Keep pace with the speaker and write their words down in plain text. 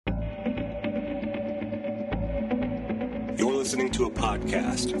listening to a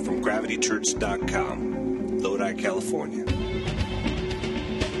podcast from gravitychurch.com, Lodi, California.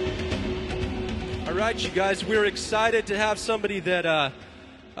 All right, you guys, we're excited to have somebody that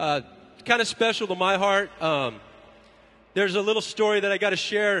kind of special to my heart. There's a little story that I got to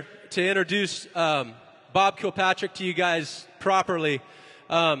share to introduce Bob Kilpatrick to you guys properly.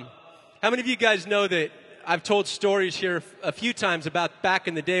 How many of you guys know that I've told stories here a few times about back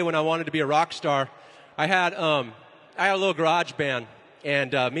in the day when I wanted to be a rock star? I had a little garage band,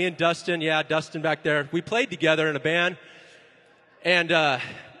 and me and Dustin, Dustin back there, we played together in a band, and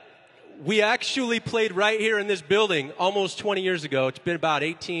we actually played right here in this building almost 20 years ago. It's been about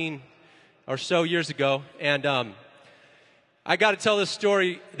 18 or so years ago, and I got to tell this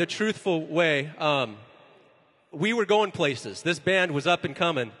story the truthful way. We were going places. This band was up and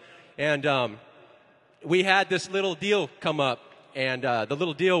coming, and we had this little deal come up, and the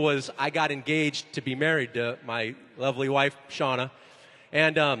little deal was I got engaged to be married to my lovely wife, Shauna.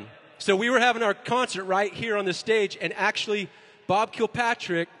 And so we were having our concert right here on the stage, and actually Bob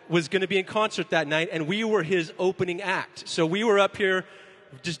Kilpatrick was going to be in concert that night, and we were his opening act. So we were up here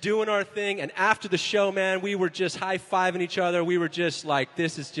just doing our thing, and after the show, man, we were just high-fiving each other. We were just like,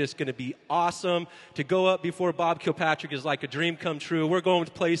 this is just going to be awesome. To go up before Bob Kilpatrick is like a dream come true. We're going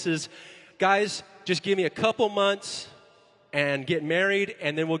to places. Guys, just give me a couple months and get married,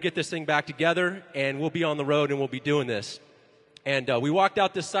 and then we'll get this thing back together, and we'll be on the road, and we'll be doing this. And we walked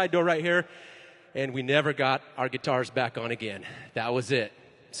out this side door right here, and we never got our guitars back on again. That was it.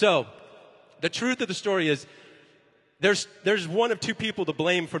 So the truth of the story is there's one of two people to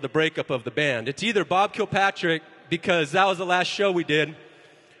blame for the breakup of the band. It's either Bob Kilpatrick, because that was the last show we did,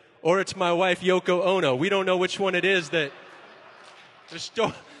 or it's my wife, Yoko Ono. We don't know which one it is that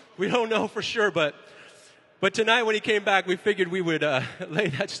we don't know for sure, but tonight when he came back, we figured we would lay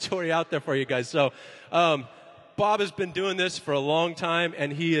that story out there for you guys. So Bob has been doing this for a long time,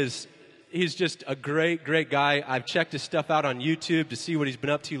 and he's just a great, great guy. I've checked his stuff out on YouTube to see what he's been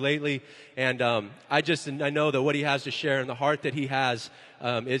up to lately, and I know that what he has to share and the heart that he has,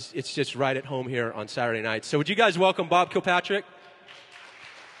 it's just right at home here on Saturday night. So would you guys welcome Bob Kilpatrick?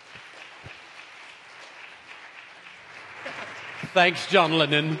 Thanks, John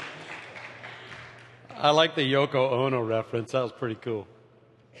Lennon. I like the Yoko Ono reference. That was pretty cool.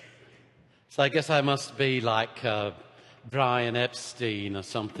 So I guess I must be like Brian Epstein or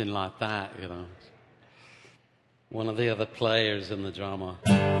something like that, you know. One of the other players in the drama.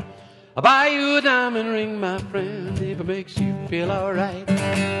 I'll buy you a diamond ring, my friend, if it makes you feel all right.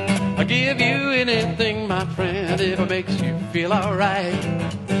 I'll give you anything, my friend, if it makes you feel all right.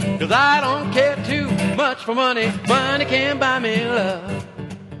 'Cause I don't care too much for money. Money can't buy me love.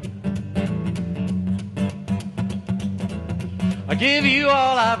 I'll give you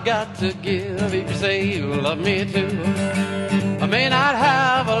all I've got to give if you say you love me too. I may not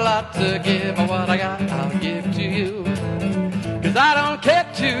have a lot to give, but what I got I'll give to you. 'Cause I don't care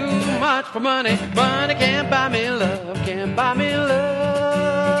too much for money. Money can't buy me love, can't buy me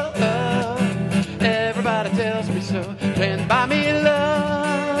love. Everybody tells me so, can't buy me love.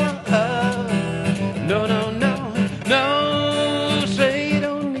 No, no, no, no. Say you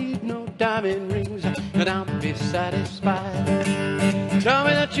don't need no diamond rings, and I'll be satisfied. Tell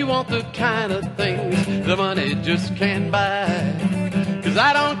me that you want the kind of things the money just can't buy. 'Cause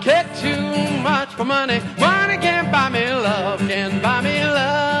I don't care too much for money. Money can't buy me love, can't buy me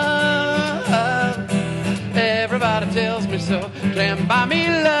love. Everybody tells me so, can't buy me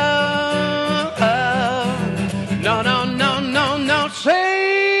love. No, no, no, no, no.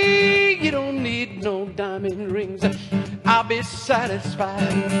 Say you don't need no diamond rings, I'll be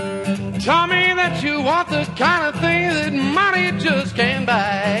satisfied. Tell me that you want the kind of thing that money just can't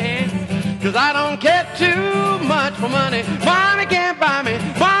buy. 'Cause I don't care too much for money. Money can't buy me,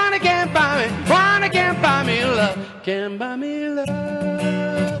 money can't buy me, money can't buy me love. Can't buy me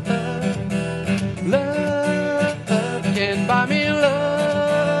love, love, can't buy me love.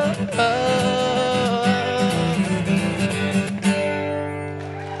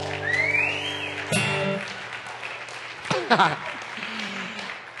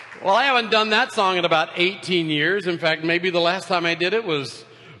 Well, I haven't done that song in about 18 years. In fact, maybe the last time I did it was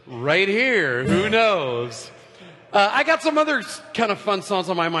right here. Who knows? I got some other kind of fun songs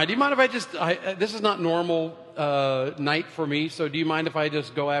on my mind. Do you mind if this is not normal night for me, so do you mind if I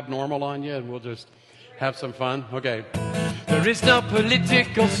just go abnormal on you and we'll just have some fun? Okay. There is no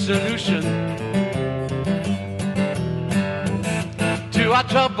political solution to our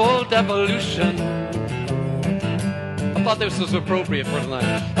troubled evolution. I thought this was appropriate for tonight.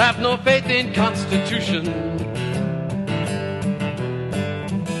 Have no faith in Constitution.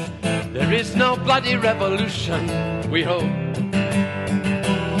 There is no bloody revolution, we hope.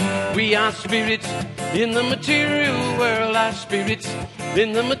 We are spirits in the material world, our spirits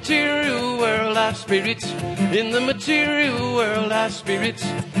in the material world, our spirits in the material world, our spirits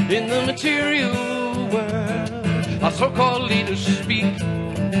in the material world. Our so-called leaders speak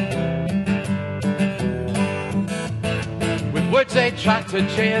with words they try to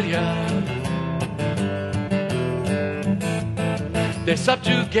jail you. They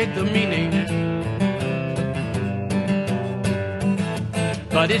subjugate the meaning,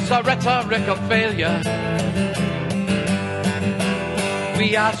 but it's a rhetoric of failure.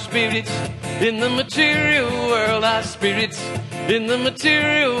 We are spirits in the material world, our spirits in the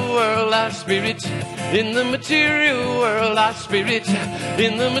material world, our spirits in the material world, our spirits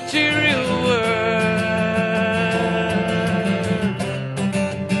in the material world.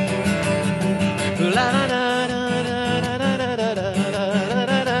 La la la.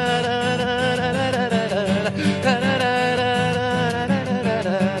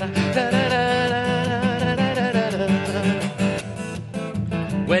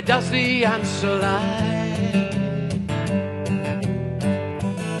 Where does the answer lie?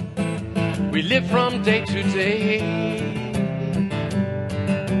 We live from day to day.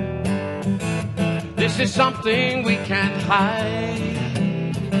 This is something we can't hide.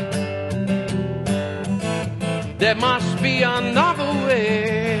 There must be another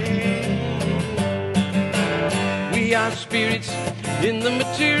way. We are spirits in the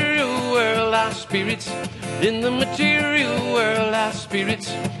material world, our spirits in the material world, our spirits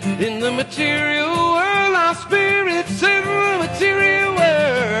in the material world, our spirits in the material world.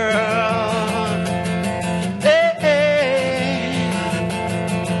 Hey, hey,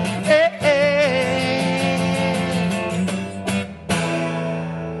 hey, hey.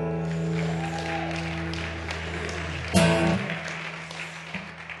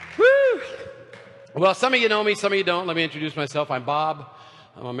 Woo! Well, some of you know me, some of you don't. Let me introduce myself. I'm Bob.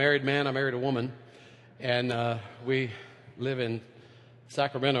 I'm a married man. I married a woman. And we live in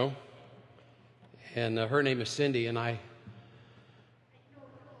Sacramento, and her name is Cindy, and I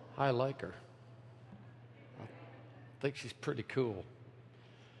like her. I think she's pretty cool.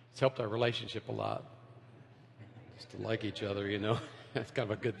 It's helped our relationship a lot. Just to like each other, you know. That's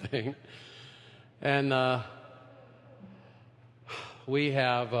kind of a good thing. And we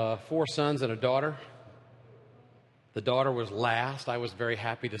have 4 sons and a daughter. The daughter was last. I was very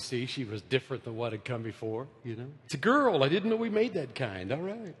happy to see she was different than what had come before, you know. It's a girl. I didn't know we made that kind. All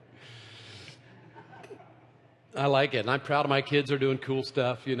right. I like it. And I'm proud of my kids. They're doing cool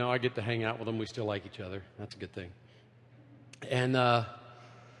stuff. You know, I get to hang out with them. We still like each other. That's a good thing. And now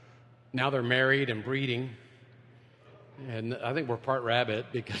they're married and breeding. And I think we're part rabbit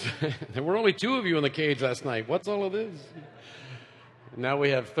because there were only 2 of you in the cage last night. What's all of this? Now we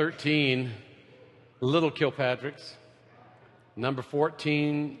have 13 little Kilpatricks. Number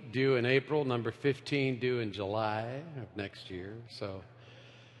 14 due in April, number 15 due in July of next year. So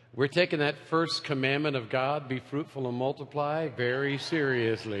we're taking that first commandment of God, be fruitful and multiply, very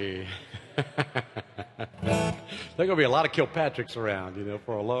seriously. There's going to be a lot of Kilpatricks around, you know,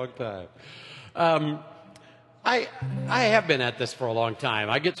 for a long time. I have been at this for a long time.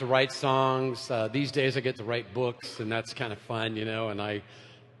 I get to write songs. These days I get to write books, and that's kind of fun, you know, and I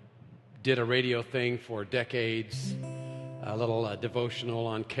did a radio thing for decades, a little devotional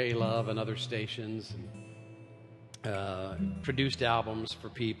on K-Love and other stations, and, produced albums for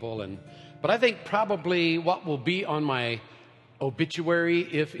people. But I think probably what will be on my obituary,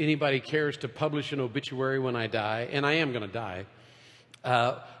 if anybody cares to publish an obituary when I die, and I am going to die,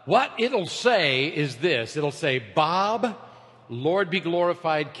 what it'll say is this. It'll say, Bob, Lord be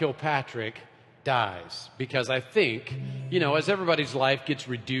glorified, Kilpatrick, dies. Because I think, you know, as everybody's life gets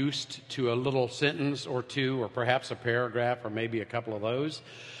reduced to a little sentence or 2 or perhaps a paragraph or maybe a couple of those,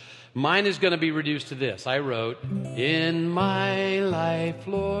 mine is going to be reduced to this. I wrote, in my life,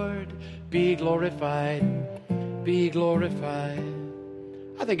 Lord, be glorified, be glorified.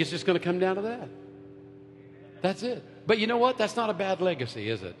 I think it's just going to come down to that. That's it. But you know what? That's not a bad legacy,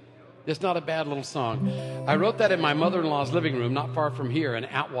 is it? It's not a bad little song. I wrote that in my mother-in-law's living room, not far from here in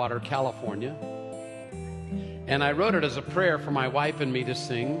Atwater, California. And I wrote it as a prayer for my wife and me to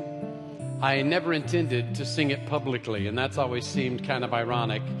sing. I never intended to sing it publicly, and that's always seemed kind of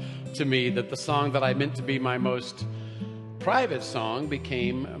ironic to me that the song that I meant to be my most private song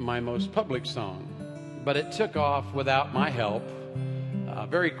became my most public song. But it took off without my help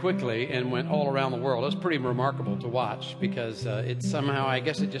very quickly and went all around the world. It was pretty remarkable to watch because it somehow, I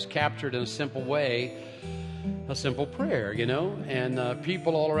guess it just captured in a simple way, a simple prayer, you know, and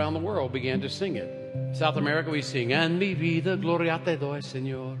people all around the world began to sing it. South America, we sing, En mi vida gloria te doy,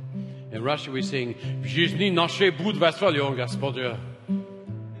 Señor. In Russia, we sing, Vždyť naše budva svalion, Gospodě.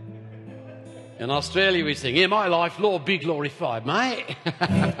 In Australia, we sing, in my life, Lord, be glorified, mate.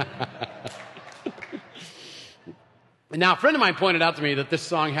 Now, a friend of mine pointed out to me that this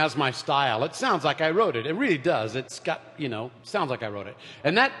song has my style. It sounds like I wrote it. It really does. It's got, sounds like I wrote it.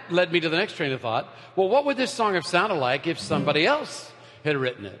 And that led me to the next train of thought. Well, what would this song have sounded like if somebody else had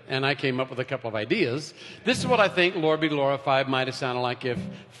written it? And I came up with a couple of ideas. This is what I think Lord Be Glorified might have sounded like if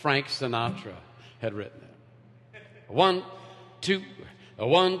Frank Sinatra had written it. 1, 2,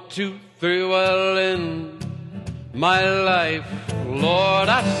 1, 2, 3, well, in my life, Lord,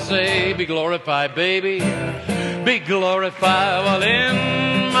 I say, be glorified, baby. Be glorified, well,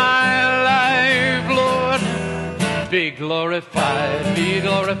 in my life, Lord. Be glorified, be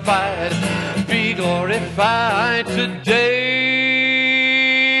glorified, be glorified today.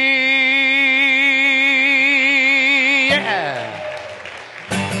 Yeah.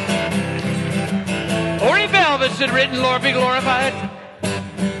 Ori Velvet had written, Lord, be glorified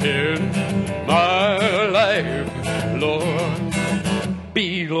in my life, Lord.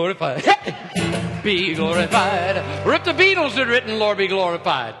 Be glorified. Be glorified. Or if the Beatles had written, Lord, be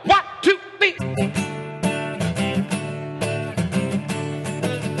glorified. 1, 2, 3.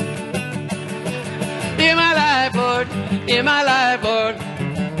 In my life, Lord, in my life, Lord,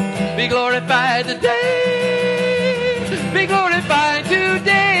 be glorified today. Be glorified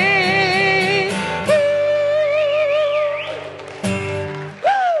today. Woo.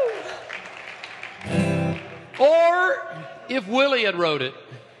 Woo. Or if Willie had wrote it,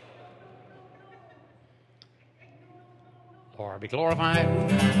 Lord, be glorified.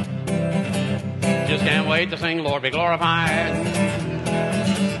 Just can't wait to sing, Lord, be glorified.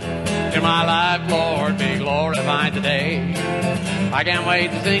 In my life, Lord, be glorified today. I can't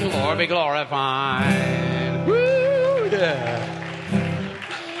wait to sing, Lord, be glorified. Woo, yeah.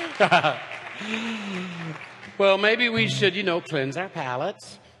 Well, maybe we should, cleanse our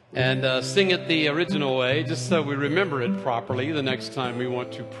palates and sing it the original way, just so we remember it properly the next time we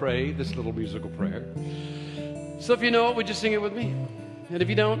want to pray this little musical prayer. So if you know it, would you sing it with me? And if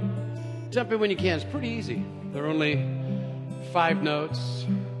you don't, jump in when you can. It's pretty easy. There are only 5 notes,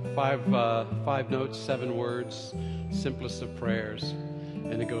 5 notes, 7 words, simplest of prayers.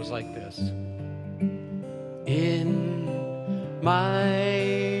 And it goes like this. In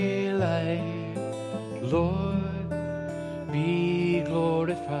my life, Lord, be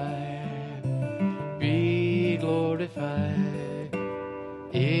glorified, be glorified.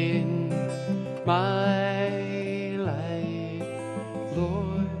 In my life,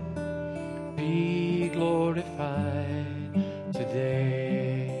 Lord, be glorified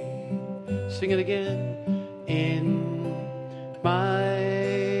today. Sing it again. In my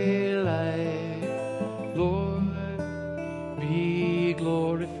life, Lord, be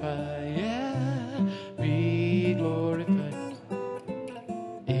glorified. Yeah, be glorified.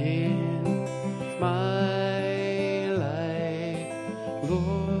 In my life,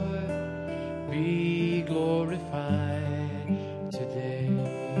 Lord, be glorified today.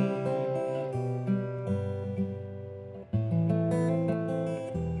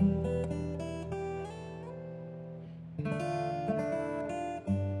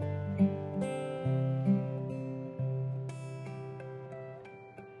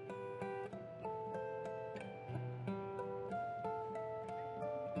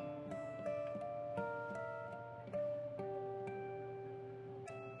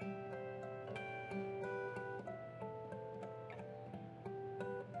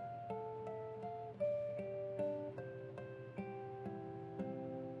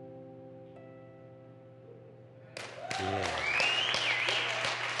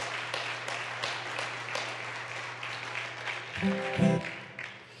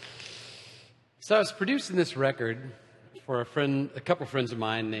 So I was producing this record for a couple of friends of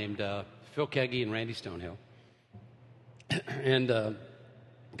mine named Phil Keggy and Randy Stonehill. And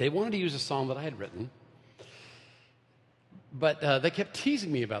they wanted to use a song that I had written. But they kept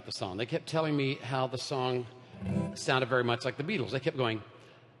teasing me about the song. They kept telling me how the song sounded very much like the Beatles. They kept going,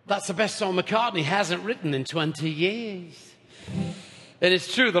 that's the best song McCartney hasn't written in 20 years. And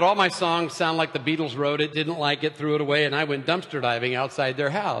it's true that all my songs sound like the Beatles wrote it, didn't like it, threw it away, and I went dumpster diving outside their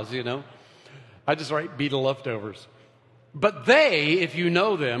house, I just write Beatle leftovers. But they, if you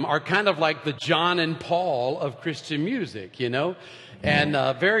know them, are kind of like the John and Paul of Christian music, and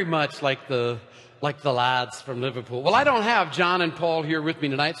very much like the lads from Liverpool. Well, I don't have John and Paul here with me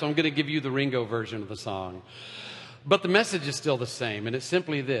tonight, so I'm going to give you the Ringo version of the song. But the message is still the same, and it's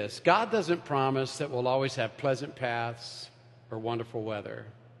simply this. God doesn't promise that we'll always have pleasant paths or wonderful weather.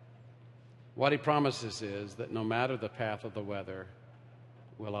 What he promises is that no matter the path of the weather,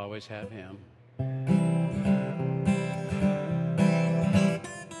 we'll always have him.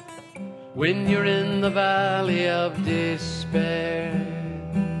 when you're in the valley of despair.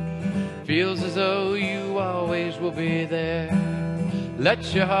 Feels as though you always will be there.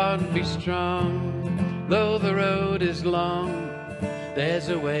 Let your heart be strong, though the road is long, there's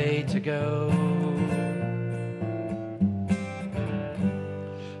a way to go.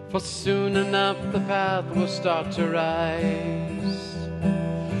 For soon enough the path will start to rise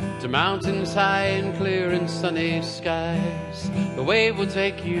to mountains high and clear and sunny skies. The way will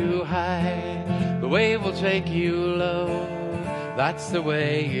take you high, the way will take you low. That's the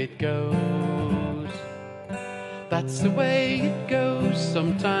way it goes. That's the way it goes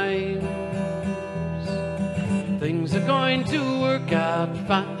sometimes. Things are going to work out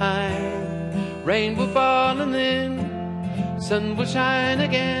fine. Rain will fall and then sun will shine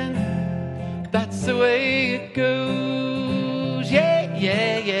again. That's the way it goes. Yeah,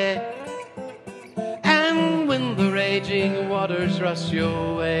 yeah, yeah. And when the raging waters rush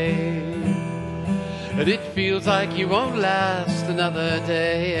your way, and it feels like you won't last another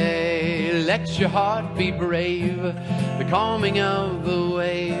day, let your heart be brave. The calming of the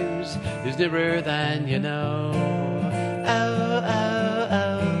waves is nearer than you know. Oh, oh,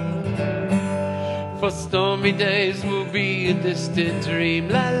 oh. For stormy days will be a distant dream.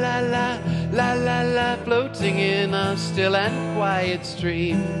 La, la, la, la, la, la, floating in a still and quiet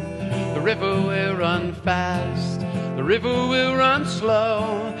stream. The river will run fast, the river will run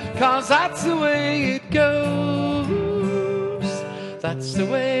slow, 'cause that's the way it goes. That's the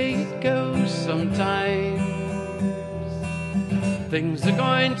way it goes sometimes. Things are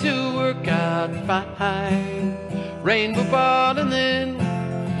going to work out fine. Rain will fall and then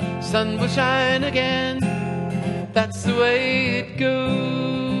sun will shine again. That's the way it goes.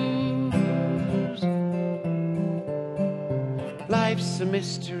 Life's a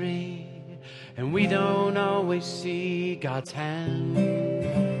mystery, and we don't always see God's hand.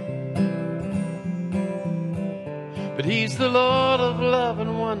 But He's the Lord of love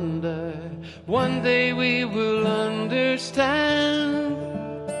and wonder. One day we will understand.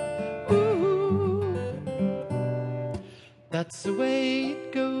 Ooh. That's the way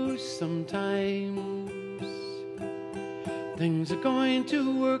it goes sometimes. Things are going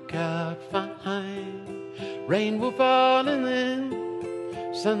to work out fine. Rain will fall and then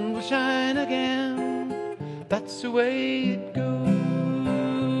sun will shine again. That's the way it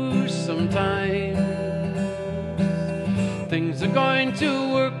goes sometimes. Things are going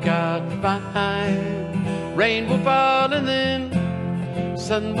to work out fine. Rain will fall and then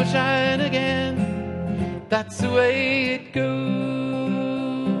sun will shine again. That's the way it goes.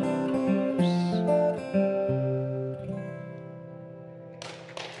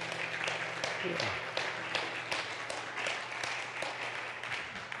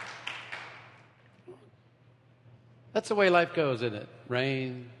 That's the way life goes, isn't it?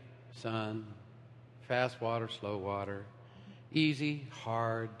 Rain, sun, fast water, slow water, easy,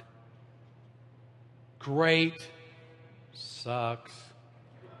 hard, great, sucks.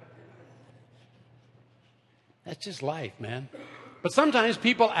 That's just life, man. But sometimes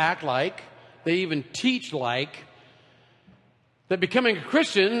people act like, they even teach like, that becoming a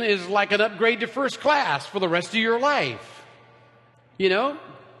Christian is like an upgrade to first class for the rest of your life. You know?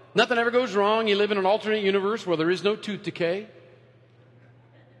 Nothing ever goes wrong. You live in an alternate universe where there is no tooth decay.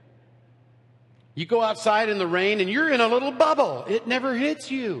 You go outside in the rain and you're in a little bubble. It never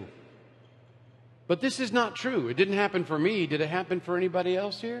hits you. But this is not true. It didn't happen for me. Did it happen for anybody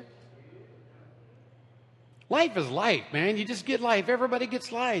else here? Life is life, man. You just get life. Everybody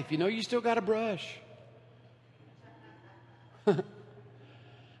gets life. You know, you still got to brush.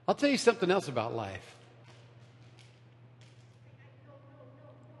 I'll tell you something else about life.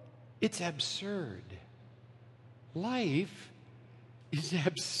 It's absurd. Life is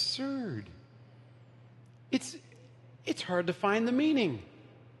absurd. It's hard to find the meaning.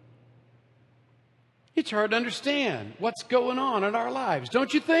 It's hard to understand what's going on in our lives,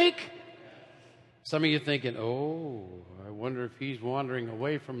 don't you think? Some of you thinking, oh, I wonder if he's wandering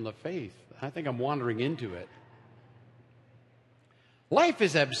away from the faith. I think I'm wandering into it. Life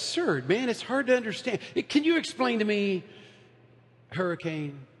is absurd, man. It's hard to understand. Can you explain to me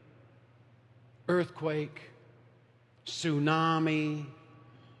hurricane, earthquake, tsunami,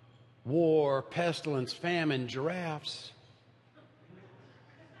 war, pestilence, famine, giraffes?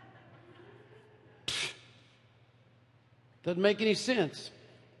 Doesn't make any sense.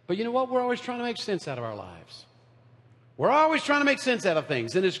 But you know what? We're always trying to make sense out of our lives. We're always trying to make sense out of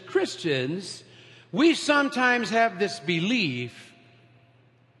things. And as Christians, we sometimes have this belief,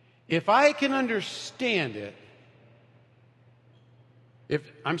 if I can understand it,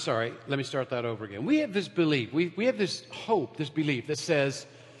 let me start that over again. We have this belief, we have this hope, this belief that says,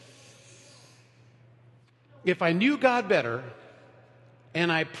 if I knew God better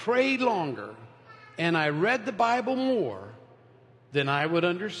and I prayed longer and I read the Bible more, then I would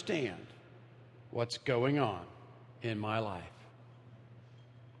understand what's going on in my life.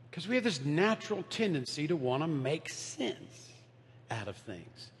 Because we have this natural tendency to want to make sense out of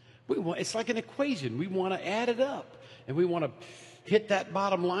things. It's like an equation. We want to add it up, and we want to hit that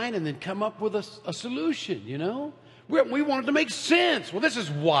bottom line and then come up with a solution, you know? We want it to make sense. Well, this is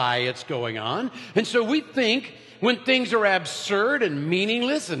why it's going on. And so we think when things are absurd and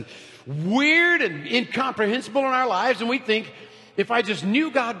meaningless and weird and incomprehensible in our lives, and we think, if I just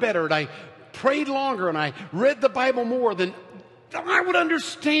knew God better and I prayed longer and I read the Bible more, then I would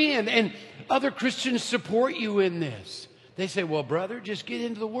understand. And other Christians support you in this. They say, well, brother, just get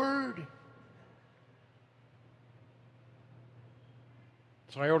into the Word.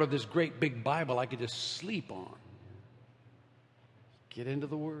 So I ordered this great big Bible I could just sleep on. Get into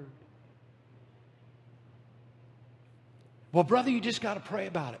the Word. Well, brother, you just got to pray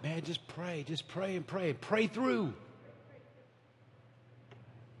about it, man. Just pray and pray. Pray through.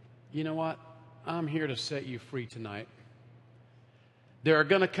 You know what? I'm here to set you free tonight. There are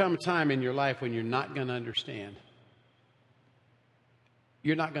going to come a time in your life when you're not going to understand.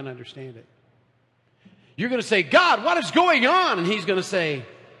 You're not going to understand it. You're going to say, God, what is going on? And He's going to say,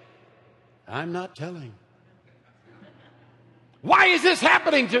 I'm not telling. Why is this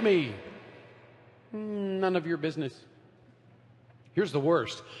happening to me? None of your business. Here's the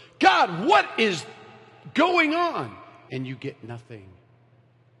worst. God, what is going on? And you get nothing.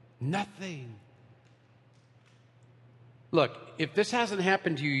 Nothing. Look, if this hasn't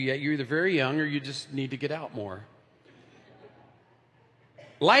happened to you yet, you're either very young or you just need to get out more.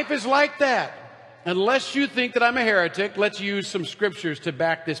 Life is like that. Unless you think that I'm a heretic, let's use some scriptures to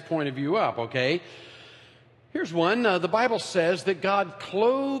back this point of view up, okay? Here's one. The Bible says that God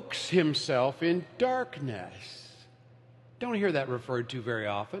cloaks Himself in darkness. Don't hear that referred to very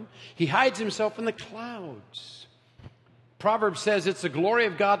often. He hides Himself in the clouds. Proverbs says it's the glory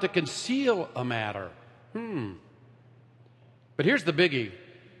of God to conceal a matter. But here's the biggie.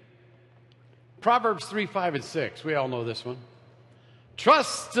 Proverbs 3, 5, and 6. We all know this one.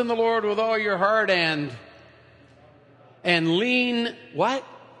 Trust in the Lord with all your heart and lean, what?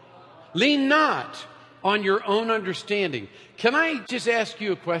 Lean not on your own understanding. Can I just ask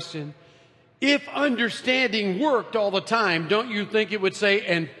you a question? If understanding worked all the time, don't you think it would say,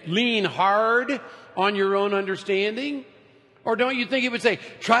 and lean hard on your own understanding? Or don't you think it would say,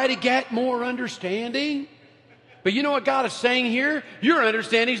 try to get more understanding? But you know what God is saying here? Your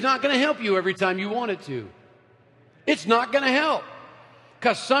understanding is not going to help you every time you want it to. It's not going to help.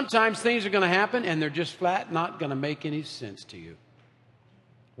 Because sometimes things are going to happen and they're just flat not going to make any sense to you.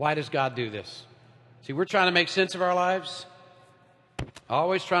 Why does God do this? See, we're trying to make sense of our lives.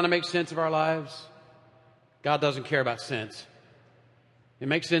 Always trying to make sense of our lives. God doesn't care about sense. It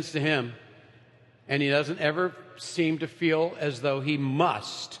makes sense to Him. And He doesn't ever seem to feel as though He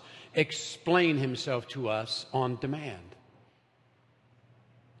must explain Himself to us on demand.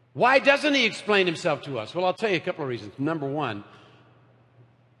 Why doesn't He explain Himself to us? Well, I'll tell you a couple of reasons. Number one,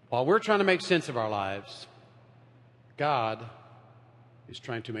 while we're trying to make sense of our lives, God is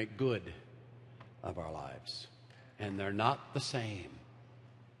trying to make good of our lives. And they're not the same.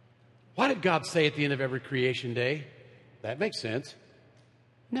 Why did God say at the end of every creation day? That makes sense.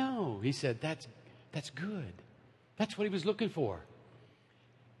 No, He said that's good. That's what He was looking for.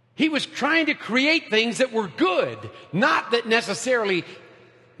 He was trying to create things that were good, not that necessarily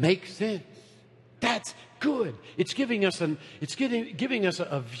make sense. That's good. It's giving us giving us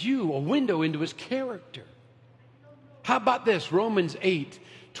a view, a window into His character. How about this? Romans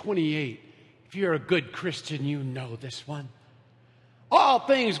 8:28. If you're a good Christian, you know this one. All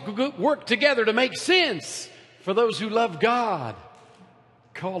things work together to make sense for those who love God.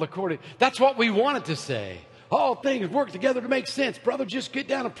 Called according. That's what we wanted to say. All things work together to make sense. Brother, just get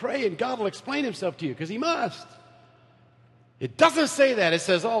down and pray and God will explain Himself to you because He must. It doesn't say that. It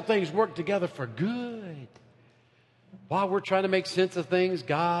says all things work together for good. While we're trying to make sense of things,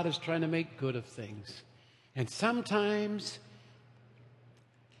 God is trying to make good of things. And sometimes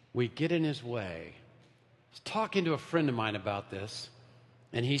we get in His way. I was talking to a friend of mine about this,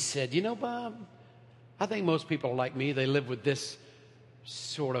 and he said, you know, Bob, I think most people are like me. They live with this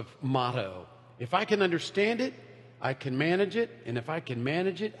sort of motto. If I can understand it, I can manage it. And if I can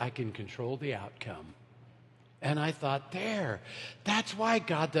manage it, I can control the outcome. And I thought, that's why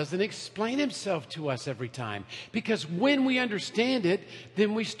God doesn't explain Himself to us every time. Because when we understand it,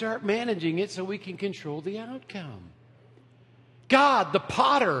 then we start managing it so we can control the outcome. God, the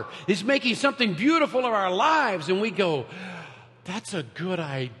potter, is making something beautiful of our lives. And we go, that's a good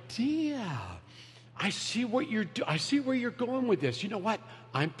idea. I see what I see where you're going with this. You know what?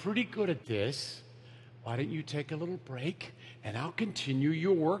 I'm pretty good at this. Why don't you take a little break and I'll continue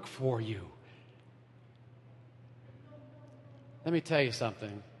your work for you. Let me tell you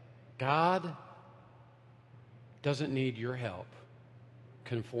something. God doesn't need your help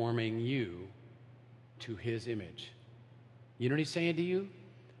conforming you to his image. You know what he's saying to you?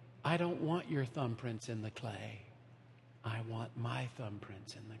 I don't want your thumbprints in the clay. I want my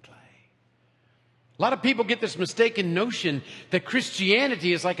thumbprints in the clay. A lot of people get this mistaken notion that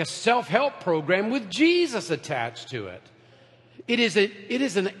Christianity is like a self-help program with Jesus attached to it. It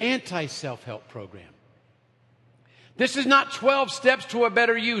is an anti-self-help program. This is not 12 steps to a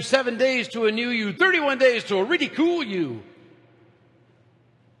better you, 7 days to a new you, 31 days to a really cool you.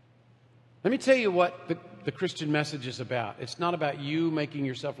 Let me tell you what the Christian message is about. It's not about you making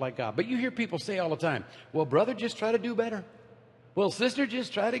yourself like God. But you hear people say all the time, well, brother, just try to do better. Well, sister,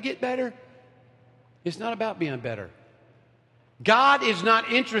 just try to get better. It's not about being better. God is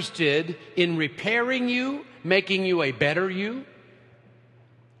not interested in repairing you, making you a better you.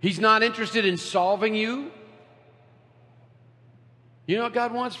 He's not interested in solving you. You know what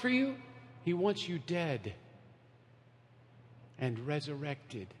God wants for you? He wants you dead and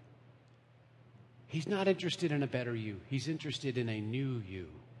resurrected. He's not interested in a better you. He's interested in a new you.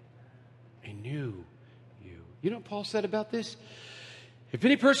 A new you. You know what Paul said about this? If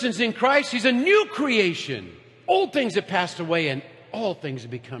any person's in Christ, he's a new creation. Old things have passed away and all things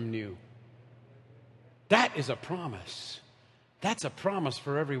have become new. That is a promise. That's a promise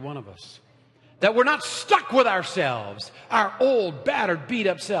for every one of us. That we're not stuck with ourselves, our old, battered,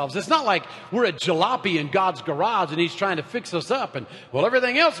 beat-up selves. It's not like we're a jalopy in God's garage and he's trying to fix us up. And, well,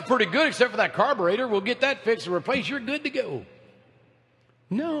 everything else is pretty good except for that carburetor. We'll get that fixed and replaced. You're good to go.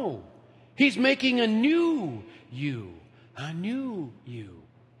 No. He's making a new you. A new you.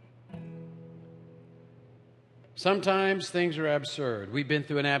 Sometimes things are absurd. We've been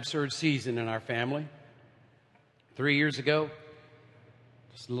through an absurd season in our family. 3 years ago,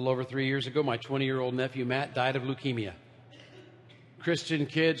 just a little over 3 years ago, my 20-year-old nephew Matt died of leukemia. Christian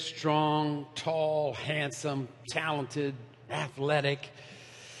kid, strong, tall, handsome, talented, athletic,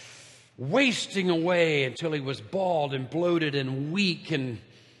 wasting away until he was bald and bloated and weak and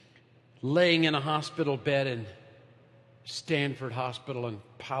laying in a hospital bed in Stanford Hospital in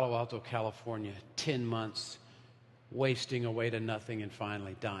Palo Alto, California, 10 months, wasting away to nothing and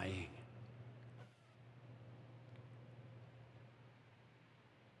finally dying.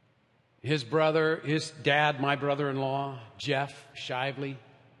 His brother, his dad, my brother-in-law, Jeff Shively,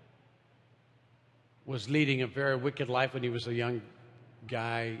 was leading a very wicked life when he was a young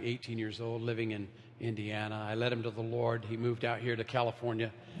guy, 18 years old, living in Indiana. I led him to the Lord. He moved out here to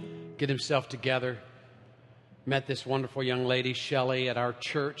California, get himself together. Met this wonderful young lady, Shelley, at our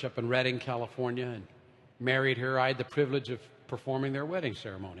church up in Redding, California, and married her. I had the privilege of performing their wedding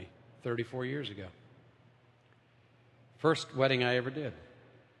ceremony 34 years ago. First wedding I ever did.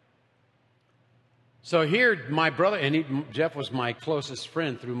 So here, my brother, and Jeff was my closest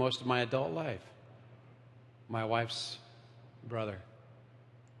friend through most of my adult life. My wife's brother.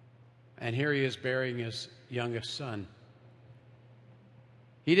 And here he is burying his youngest son.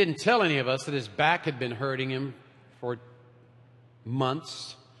 He didn't tell any of us that his back had been hurting him for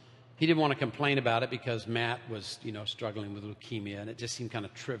months. He didn't want to complain about it because Matt was, struggling with leukemia, and it just seemed kind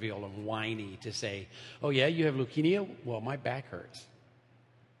of trivial and whiny to say, oh, yeah, you have leukemia? Well, my back hurts.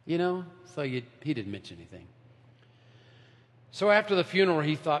 So he didn't mention anything. So after the funeral,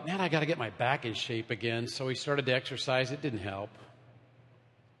 he thought, man, I got to get my back in shape again. So he started to exercise. It didn't help.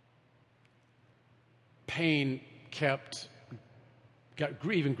 Pain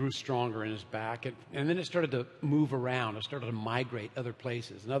even grew stronger in his back. And then it started to move around. It started to migrate other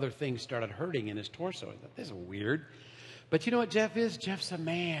places. And other things started hurting in his torso. I thought, this is weird. But you know what Jeff is? Jeff's a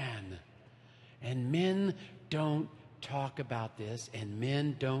man. And men don't talk about this, and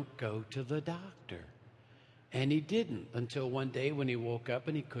men don't go to the doctor. And he didn't until one day when he woke up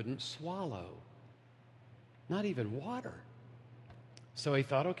and he couldn't swallow. Not even water. So he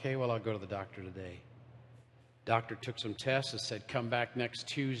thought, okay, well, I'll go to the doctor today. Doctor took some tests and said, come back next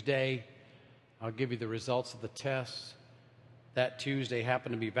Tuesday. I'll give you the results of the tests. That Tuesday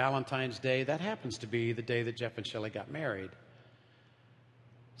happened to be Valentine's Day. That happens to be the day that Jeff and Shelley got married.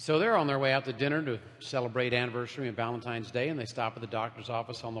 So they're on their way out to dinner to celebrate anniversary and Valentine's Day, and they stop at the doctor's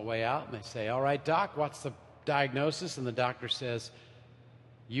office on the way out, and they say, all right, doc, what's the diagnosis? And the doctor says,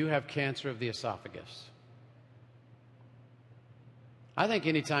 you have cancer of the esophagus. I think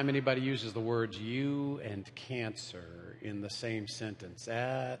anytime anybody uses the words you and cancer in the same sentence,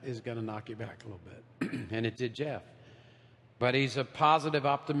 that is going to knock you back a little bit. And it did Jeff. But he's a positive,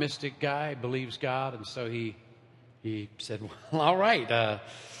 optimistic guy, believes God, and so he said, well, all right,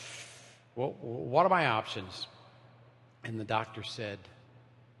 what are my options? And the doctor said,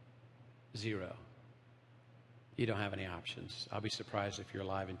 0. You don't have any options. I'll be surprised if you're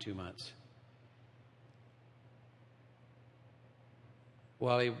alive in 2 months.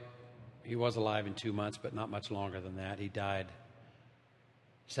 Well, he was alive in 2 months, but not much longer than that. He died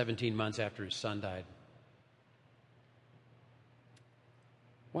 17 months after his son died.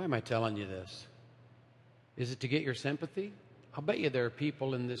 Why am I telling you this? Is it to get your sympathy? I'll bet you there are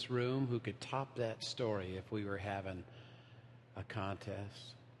people in this room who could top that story if we were having a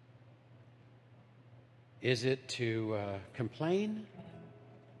contest. Is it to complain?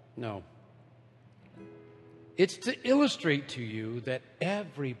 No. It's to illustrate to you that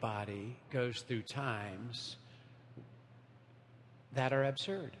everybody goes through times that are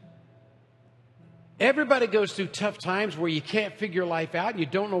absurd. Everybody goes through tough times where you can't figure life out and you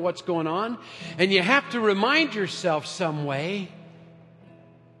don't know what's going on. And you have to remind yourself some way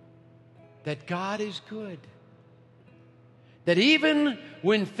that God is good. That even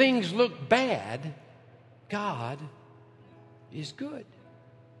when things look bad, God is good.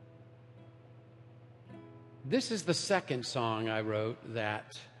 This is the second song I wrote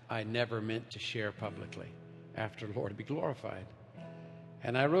that I never meant to share publicly after the Lord be glorified.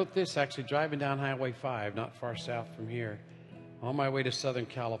 And I wrote this actually driving down Highway 5, not far south from here, on my way to Southern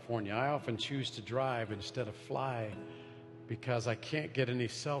California. I often choose to drive instead of fly because I can't get any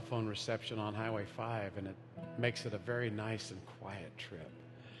cell phone reception on Highway 5, and it makes it a very nice and quiet trip.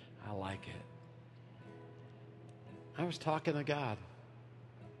 I like it. I was talking to God,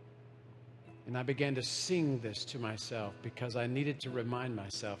 and I began to sing this to myself because I needed to remind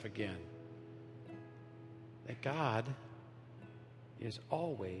myself again that God is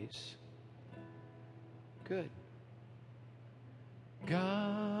always good.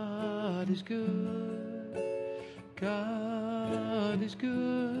 God is good. God is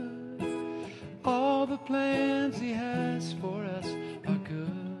good. All the plans He has for us are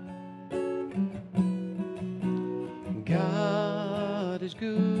good. God is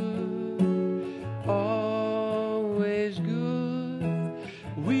good. Always good.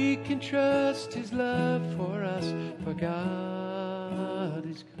 We can trust His love for us, for God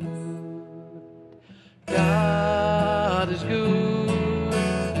is good. God is good.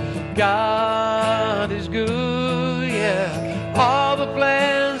 God is good, yeah. All the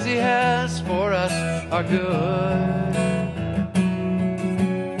plans He has for us are good.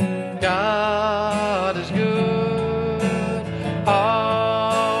 God is good.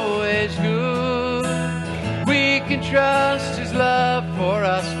 Always good. We can trust His love for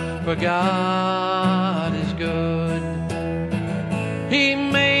us, for God is good. He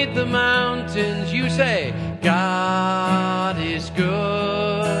made the mountains, you say, God is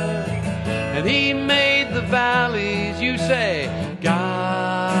good. And He made the valleys, you say,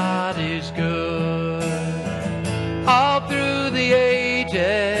 God is good. All through the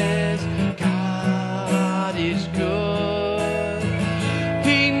ages, God is good.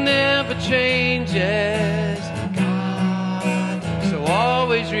 He never changes, God. So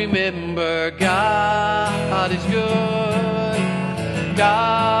always remember, God is good.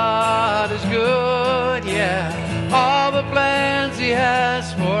 God is good, yeah. All the plans He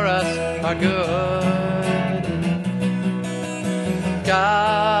has for us are good.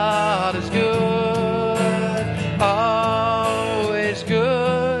 God is good, always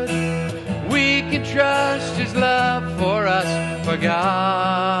good. We can trust His love for us, for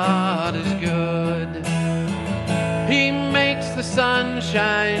God is good. He makes the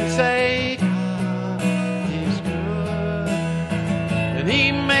sunshine, say, God is good. And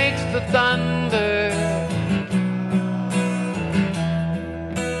He makes the thunder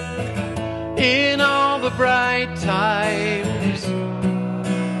in all the bright times,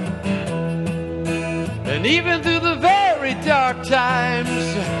 and even through the very dark times.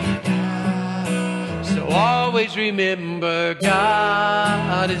 So always remember,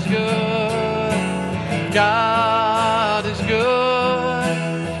 God is good. God is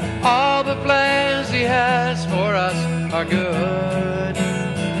good. All the plans He has for us are good.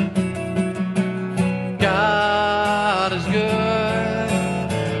 God is good.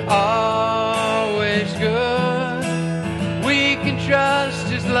 Always good. We can trust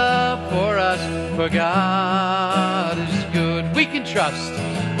His love for us, for God is good. We can trust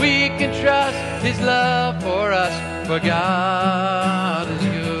His love for us, for God is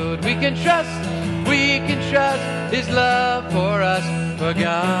good. We can trust His love for us, for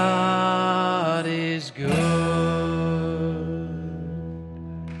God is good.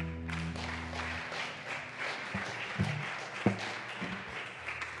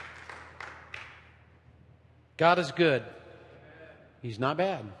 God is good. He's not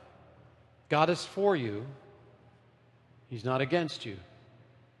bad. God is for you. He's not against you.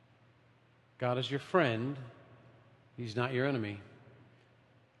 God is your friend. He's not your enemy.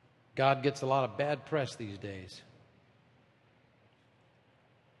 God gets a lot of bad press these days.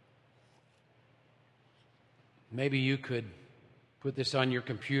 Maybe you could put this on your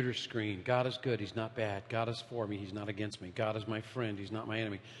computer screen. God is good. He's not bad. God is for me. He's not against me. God is my friend. He's not my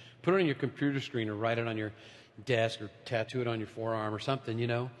enemy. Put it on your computer screen or write it on your desk or tattoo it on your forearm or something, you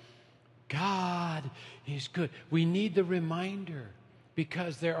know. God is good. We need the reminder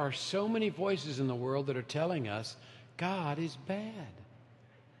because there are so many voices in the world that are telling us God is bad.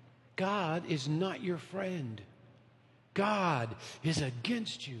 God is not your friend. God is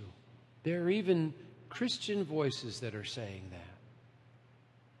against you. There are even Christian voices that are saying that.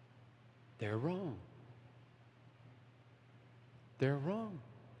 They're wrong. They're wrong.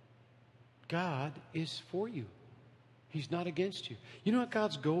 God is for you. He's not against you. You know what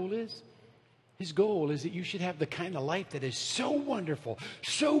God's goal is? His goal is that you should have the kind of life that is so wonderful,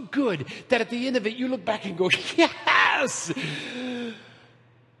 so good, that at the end of it you look back and go, yes!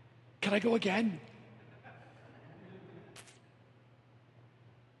 Can I go again?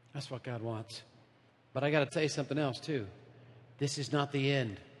 That's what God wants. But I got to tell you something else too. This is not the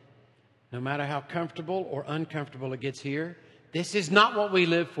end. No matter how comfortable or uncomfortable it gets here, this is not what we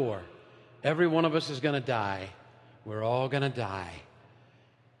live for. Every one of us is going to die. We're all going to die.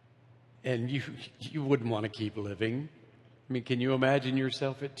 And you wouldn't want to keep living. I mean, can you imagine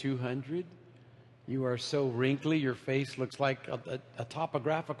yourself at 200? You are so wrinkly, your face looks like a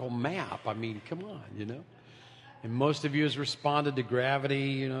topographical map. I mean, come on, you know. And most of you has responded to gravity,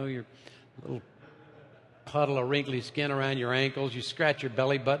 you know, your little puddle of wrinkly skin around your ankles. You scratch your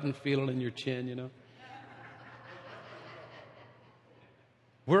belly button, feel it in your chin, you know.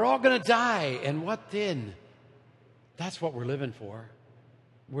 We're all going to die. And what then? That's what we're living for.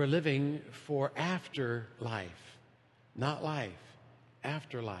 We're living for afterlife, not life,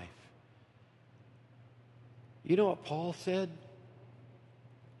 afterlife. You know what Paul said?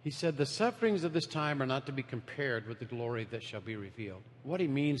 He said, the sufferings of this time are not to be compared with the glory that shall be revealed. What he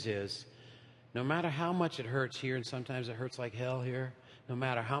means is, no matter how much it hurts here, and sometimes it hurts like hell here, no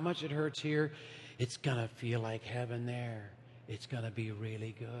matter how much it hurts here, it's going to feel like heaven there. It's going to be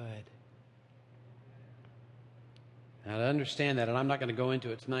really good. Now, to understand that, and I'm not going to go into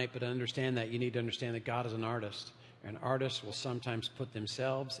it tonight, but to understand that, you need to understand that God is an artist. And artists will sometimes put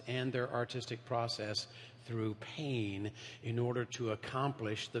themselves and their artistic process through pain in order to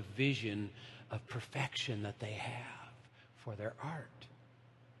accomplish the vision of perfection that they have for their art.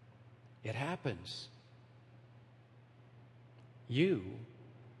 It happens. You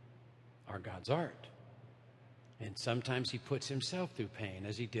are God's art. And sometimes he puts himself through pain,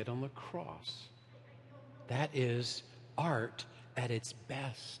 as he did on the cross. That is art at its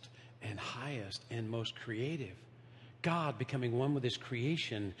best and highest and most creative. God becoming one with his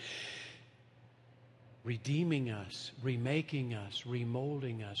creation, redeeming us, remaking us,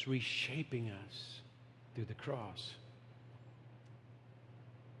 remolding us, reshaping us through the cross.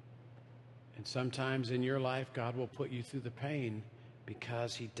 And sometimes in your life, God will put you through the pain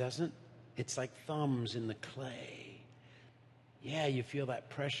because he doesn't, it's like thumbs in the clay. Yeah, you feel that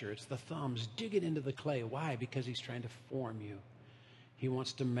pressure. It's the thumbs. Dig it into the clay. Why? Because he's trying to form you. He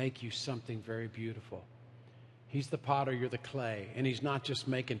wants to make you something very beautiful. He's the potter, you're the clay. And he's not just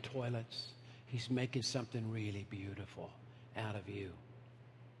making toilets. He's making something really beautiful out of you.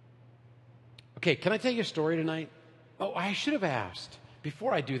 Okay, can I tell you a story tonight? Oh, I should have asked.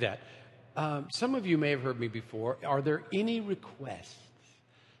 Before I do that, some of you may have heard me before. Are there any requests,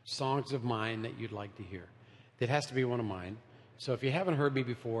 songs of mine that you'd like to hear? It has to be one of mine. So if you haven't heard me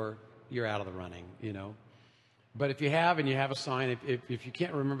before, you're out of the running, you know. But if you have and you have a sign, if you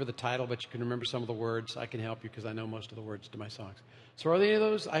can't remember the title, but you can remember some of the words, I can help you because I know most of the words to my songs. So are there any of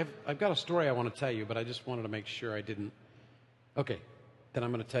those? I've got a story I want to tell you, but I just wanted to make sure I didn't. Okay, then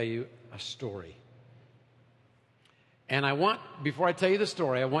I'm going to tell you a story. And before I tell you the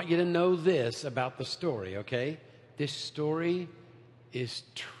story, I want you to know this about the story, okay? This story is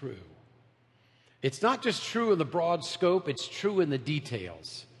true. It's not just true in the broad scope, it's true in the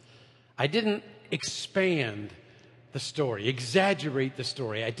details. I didn't expand the story, exaggerate the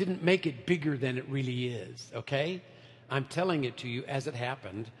story. I didn't make it bigger than it really is, okay? I'm telling it to you as it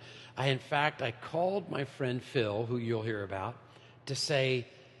happened. In fact, I called my friend Phil, who you'll hear about, to say,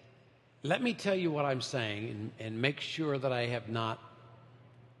 let me tell you what I'm saying and make sure that I have not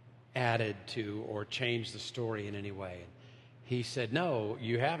added to or changed the story in any way. He said, no,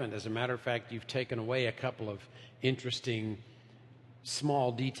 you haven't. As a matter of fact, you've taken away a couple of interesting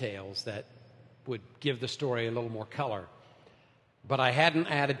small details that would give the story a little more color. But I hadn't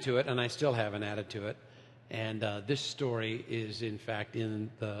added to it, and I still haven't added to it. And this story is, in fact, in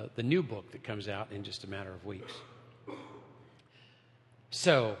the new book that comes out in just a matter of weeks.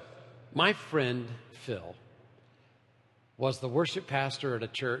 So, my friend Phil was the worship pastor at a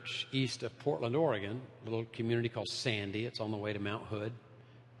church east of Portland, Oregon, a little community called Sandy. It's on the way to Mount Hood.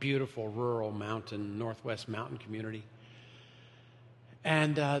 Beautiful rural mountain, northwest mountain community.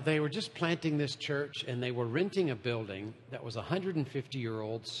 And they were just planting this church, and they were renting a building that was a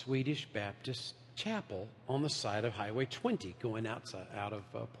 150-year-old Swedish Baptist chapel on the side of Highway 20 going out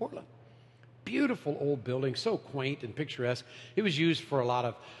of Portland. Beautiful old building, so quaint and picturesque. It was used for a lot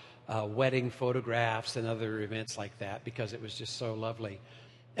of wedding photographs and other events like that because it was just so lovely.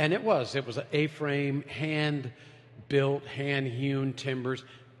 And it was an A-frame, hand-built, hand-hewn timbers.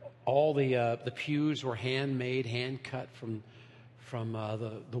 All the pews were handmade, hand-cut from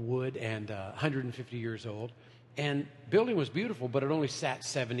the wood, and 150 years old. And building was beautiful, but it only sat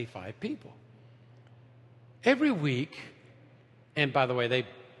 75 people. Every week, and by the way, they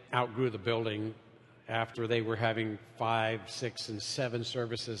outgrew the building after they were having 5, 6, and 7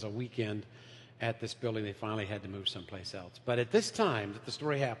 services a weekend at this building. They finally had to move someplace else. But at this time that the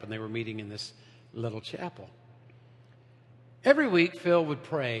story happened, they were meeting in this little chapel. Every week, Phil would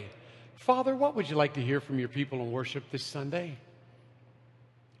pray, "Father, what would you like to hear from your people in worship this Sunday?"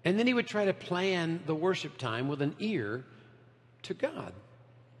 And then he would try to plan the worship time with an ear to God.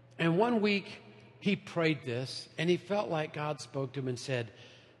 And one week, he prayed this, and he felt like God spoke to him and said,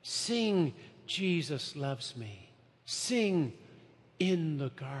 "Sing, Jesus Loves Me. Sing in the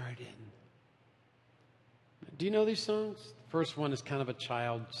garden." Do you know these songs? The first one is kind of a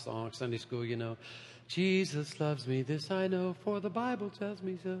child song, Sunday school, you know. Jesus loves me, this I know, for the Bible tells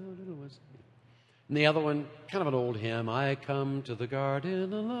me so. And the other one, kind of an old hymn, I come to the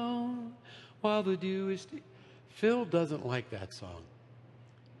garden alone while the dew is deep. Phil doesn't like that song.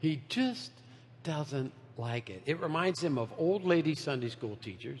 He just doesn't like it. It reminds him of old lady Sunday school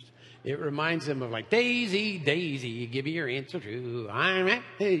teachers. It reminds him of like, Daisy, Daisy, give me your answer true.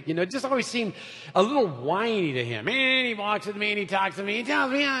 Hey, you know, it just always seemed a little whiny to him. And he walks with me and he talks to me. He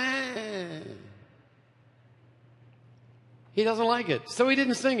tells me. He doesn't like it. So he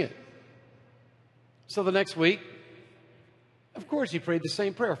didn't sing it. So the next week, of course, he prayed the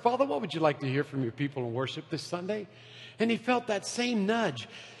same prayer. Father, what would you like to hear from your people in worship this Sunday? And he felt that same nudge.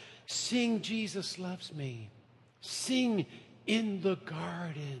 Sing, Jesus Loves Me. Sing in the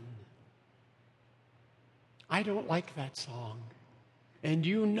garden. I don't like that song. And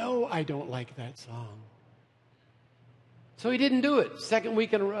you know I don't like that song. So he didn't do it. Second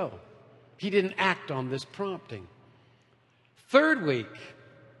week in a row. He didn't act on this prompting. Third week.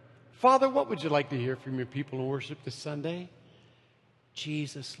 Father, what would you like to hear from your people in worship this Sunday?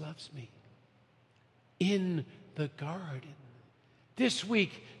 Jesus loves me. In the garden. This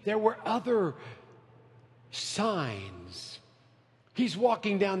week, there were other signs. He's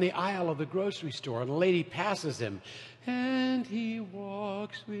walking down the aisle of the grocery store, and a lady passes him. And he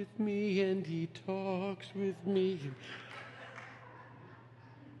walks with me, and he talks with me.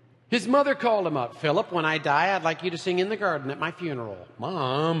 His mother called him up. Philip, when I die, I'd like you to sing in the garden at my funeral.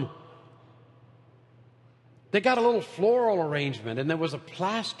 Mom. They got a little floral arrangement, and there was a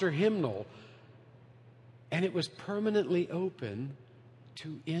plaster hymnal, and it was permanently open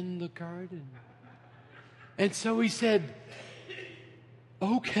to In the Garden. And so he said,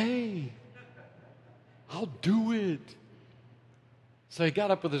 okay, I'll do it. So he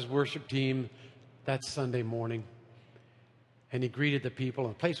got up with his worship team that Sunday morning, and he greeted the people,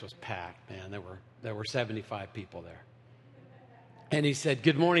 and the place was packed, man. There were 75 people there. And he said,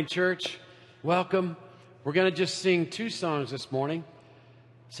 good morning, church. Welcome. We're going to just sing 2 songs this morning.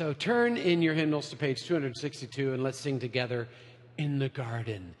 So turn in your hymnals to page 262 and let's sing together In the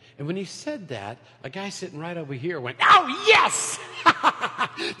Garden. And when he said that, a guy sitting right over here went, oh, yes!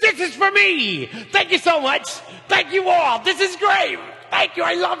 This is for me! Thank you so much! Thank you all! This is great! Thank you!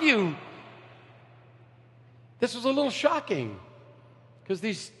 I love you! This was a little shocking because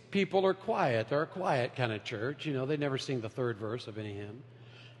these people are quiet. They're a quiet kind of church. You know, they never sing the 3rd verse of any hymn.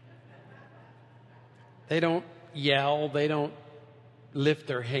 They don't yell. They don't lift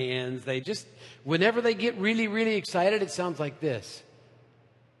their hands. They just, whenever they get really, really excited, it sounds like this.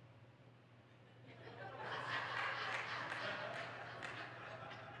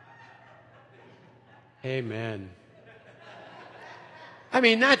 Amen. I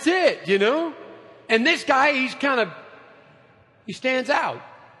mean, that's it, you know? And this guy, he stands out.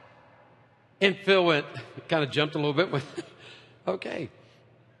 And Phil kind of jumped a little bit. Went, okay.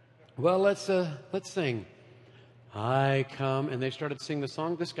 Well, let's sing. I come. And they started singing the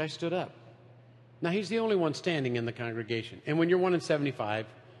song. This guy stood up. Now, he's the only one standing in the congregation. And when you're 1 in 75,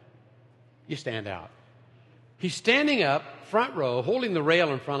 you stand out. He's standing up, front row, holding the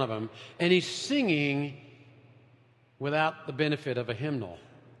rail in front of him, and he's singing without the benefit of a hymnal.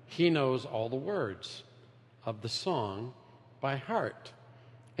 He knows all the words of the song by heart.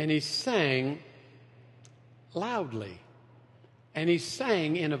 And he sang loudly. And he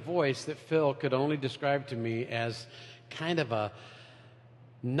sang in a voice that Phil could only describe to me as kind of a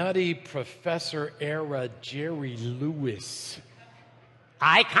nutty professor-era Jerry Lewis.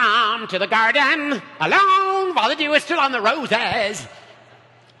 I come to the garden alone while the dew is still on the roses.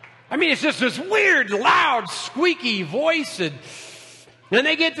 I mean, it's just this weird, loud, squeaky voice. And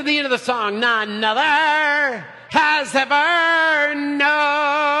they get to the end of the song. None other has ever known.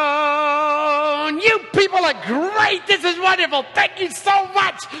 You people are great. This is wonderful. Thank you so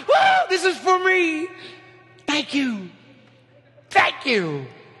much. Woo, this is for me. Thank you. Thank you.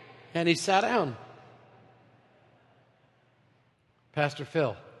 And he sat down. Pastor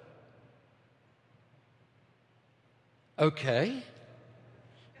Phil. Okay.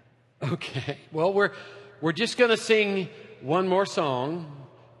 Well, we're just going to sing one more song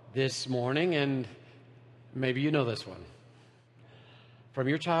this morning, and maybe you know this one. From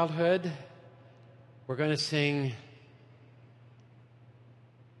your childhood, we're going to sing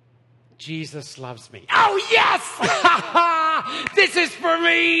Jesus Loves Me. Oh, yes! This is for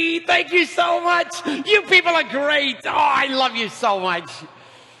me. Thank you so much. You people are great. Oh, I love you so much.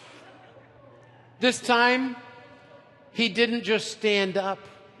 This time, he didn't just stand up.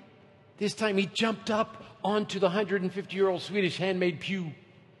 This time, he jumped up onto the 150-year-old Swedish handmade pew.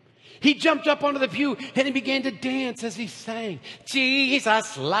 He jumped up onto the pew and he began to dance as he sang.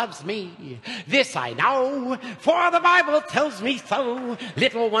 Jesus loves me, this I know, for the Bible tells me so.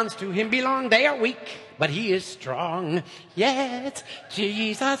 Little ones to him belong, they are weak, but he is strong. Yes,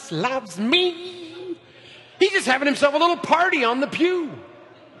 Jesus loves me. He's just having himself a little party on the pew.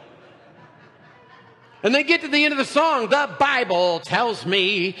 And they get to the end of the song. The Bible tells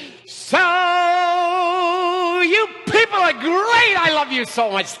me so. You people are great. I love you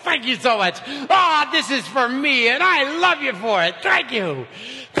so much. Thank you so much. Oh, this is for me, and I love you for it. Thank you.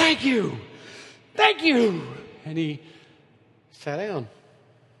 Thank you. Thank you. And he sat down.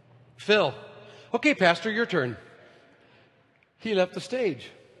 Phil. Okay, Pastor, your turn. He left the stage.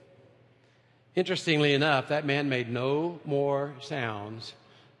 Interestingly enough, that man made no more sounds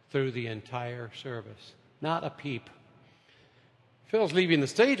through the entire service. Not a peep. Phil's leaving the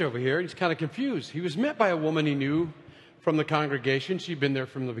stage over here. He's kind of confused. He was met by a woman he knew from the congregation. She'd been there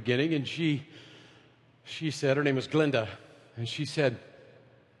from the beginning, and she said, her name was Glenda, and she said,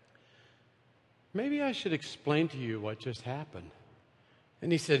 maybe I should explain to you what just happened.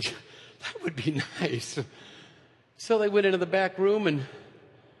 And he said, that would be nice. So they went into the back room and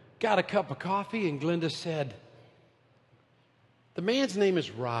got a cup of coffee, and Glenda said, the man's name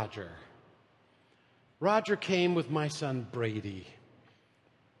is Roger. Roger came with my son Brady.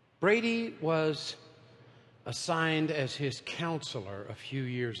 Brady was assigned as his counselor a few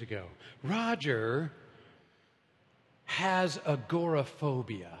years ago. Roger has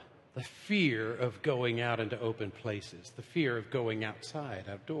agoraphobia, the fear of going out into open places, the fear of going outside,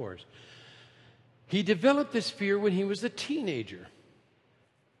 outdoors. He developed this fear when he was a teenager.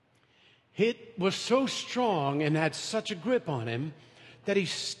 It was so strong and had such a grip on him that he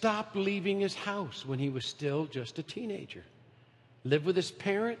stopped leaving his house when he was still just a teenager. Lived with his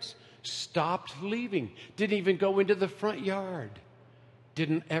parents, stopped leaving, didn't even go into the front yard,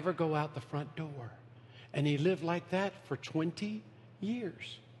 didn't ever go out the front door. And he lived like that for 20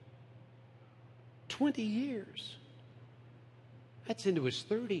 years. 20 years. That's into his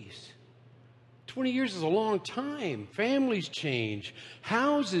 30s. 20 years is a long time. Families change,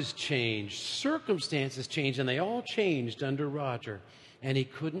 houses change, circumstances change, and they all changed under Roger. And he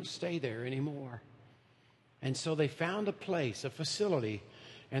couldn't stay there anymore. And so they found a place, a facility,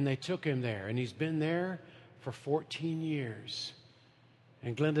 and they took him there. And he's been there for 14 years.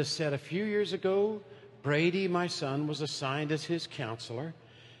 And Glenda said a few years ago, Brady, my son, was assigned as his counselor.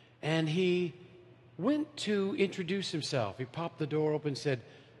 And he went to introduce himself. He popped the door open and said,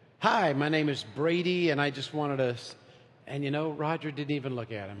 hi, my name is Brady, and I just wanted to... And you know, Roger didn't even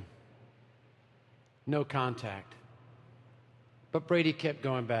look at him. No contact. But Brady kept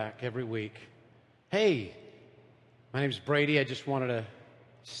going back every week. Hey, my name's Brady. I just wanted to...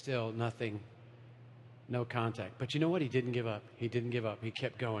 Still nothing. No contact. But you know what? He didn't give up. He didn't give up. He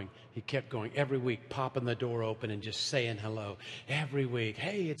kept going. He kept going. Every week, popping the door open and just saying hello. Every week.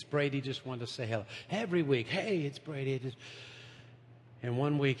 Hey, it's Brady. Just wanted to say hello. Every week. Hey, it's Brady. And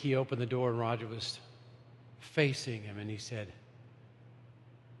one week he opened the door and Roger was facing him and he said,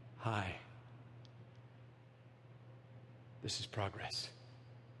 hi, This is progress.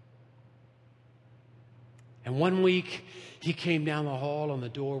 And one week, he came down the hall and the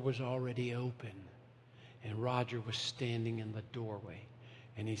door was already open. And Roger was standing in the doorway.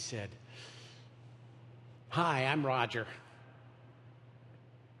 And he said, "Hi, I'm Roger."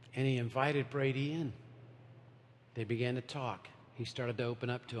 And he invited Brady in. They began to talk. He started to open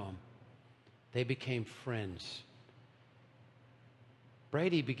up to him. They became friends.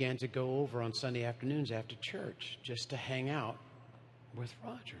 Brady began to go over on Sunday afternoons after church just to hang out with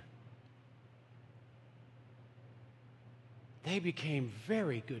Roger. They became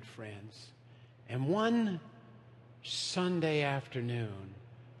very good friends. And one Sunday afternoon,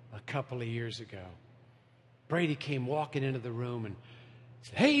 a couple of years ago, Brady came walking into the room and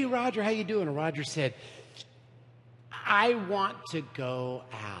said, "Hey, Roger, how you doing?" And Roger said, "I want to go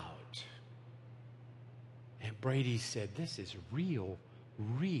out." And Brady said, "This is real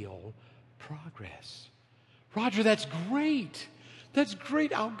progress. Roger, that's great. That's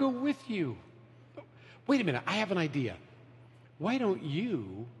great. I'll go with you. Wait a minute, I have an idea. Why don't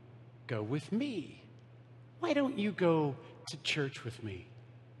you go with me? Why don't you go to church with me?"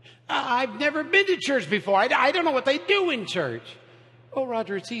 "I've never been to church before. I don't know what they do in church." "Oh,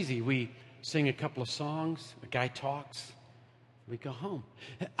 Roger, it's easy. We sing a couple of songs. A guy talks. We go home."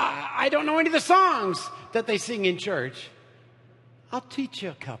 I don't know any of the songs that they sing in church. "I'll teach you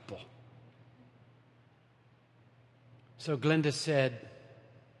a couple." So Glenda said,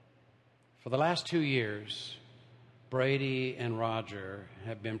 for the last 2 years, Brady and Roger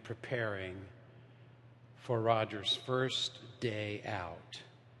have been preparing for Roger's first day out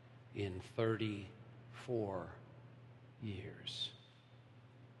in 34 years.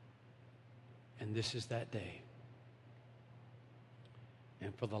 And this is that day.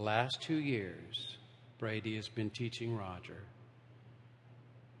 And for the last 2 years, Brady has been teaching Roger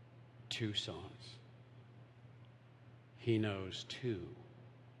 2 songs. He knows 2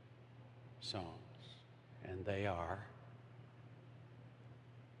 songs. And they are,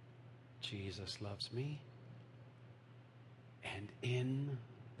 "Jesus Loves Me" and "In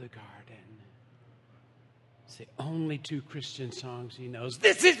the Garden." It's the only 2 Christian songs he knows.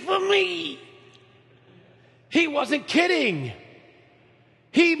 This is for me. He wasn't kidding.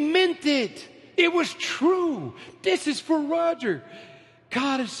 He meant it. It was true. This is for Roger.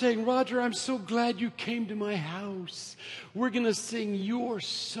 God is saying, "Roger, I'm so glad you came to my house. We're going to sing your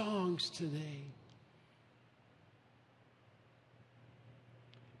songs today."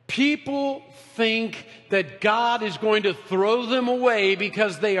 People think that God is going to throw them away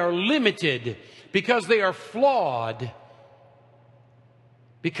because they are limited, because they are flawed,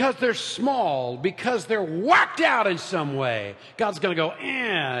 because they're small, because they're whacked out in some way. God's going to go,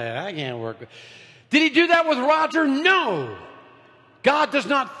 I can't work. Did he do that with Roger? No. God does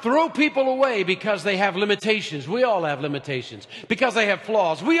not throw people away because they have limitations. We all have limitations. Because they have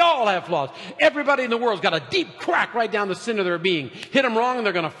flaws. We all have flaws. Everybody in the world's got a deep crack right down the center of their being. Hit them wrong and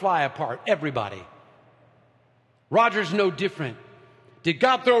they're going to fly apart. Everybody. Roger's no different. Did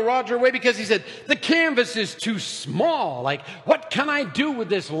God throw Roger away because he said, "The canvas is too small. Like, what can I do with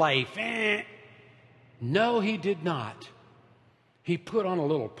this life?" No, he did not. He put on a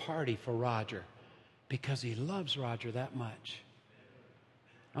little party for Roger because he loves Roger that much.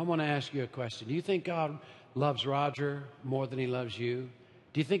 I want to ask you a question. Do you think God loves Roger more than he loves you?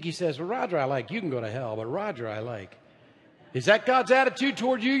 Do you think he says, "Well, Roger I like, you can go to hell, but Roger I like"? Is that God's attitude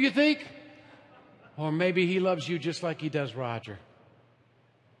toward you, you think? Or maybe he loves you just like he does Roger.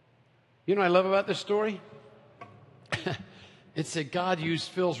 You know what I love about this story? It's that God used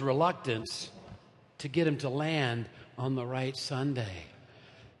Phil's reluctance to get him to land on the right Sunday.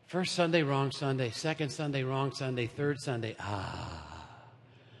 First Sunday, wrong Sunday. Second Sunday, wrong Sunday. Third Sunday,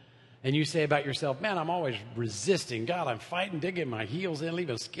 And you say about yourself, "Man, I'm always resisting. God, I'm fighting, digging my heels in,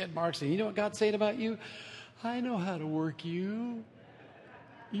 leaving skid marks." And you know what God's saying about you? "I know how to work you.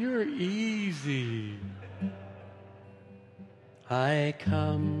 You're easy." I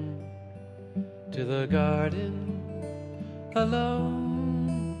come to the garden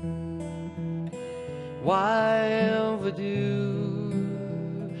alone while the dew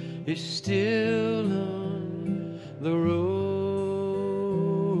is still on the roses,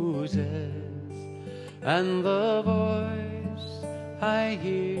 and the voice I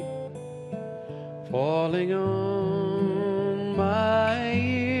hear falling on my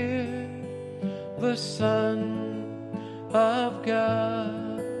ear, the Son of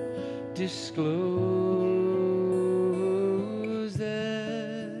God discloses,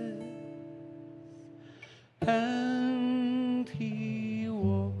 and he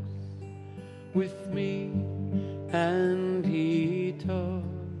walks with me, and he talks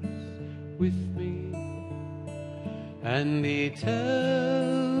with me, and He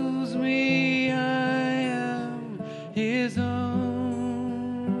tells me I am His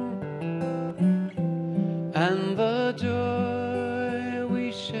own, and the joy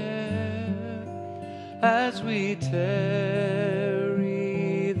we share as we tarry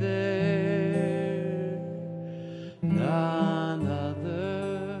there, none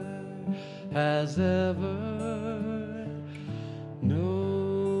other has ever known.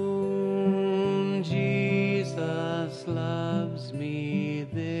 Jesus loves me,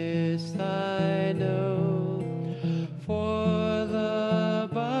 this I know, for the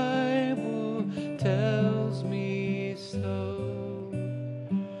Bible tells me so.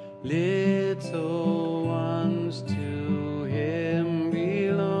 Little ones to Him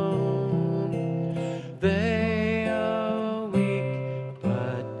belong. They are weak,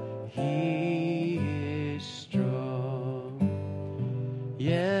 but He is strong.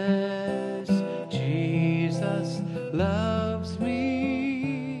 Yes, Jesus loves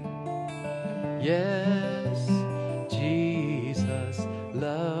me. Yes, Jesus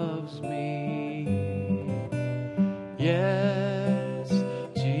loves me. Yes,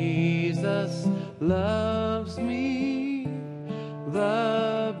 Jesus loves me.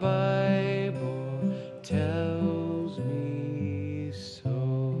 The Bible tells me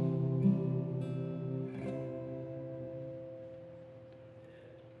so.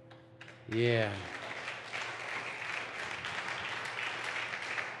 Yeah.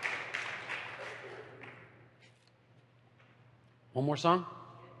 One more song?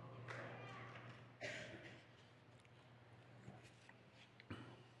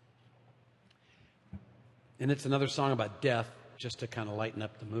 And it's another song about death, just to kind of lighten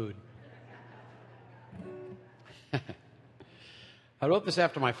up the mood. I wrote this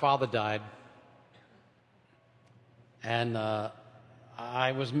after my father died, and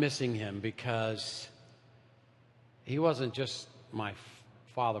I was missing him because he wasn't just my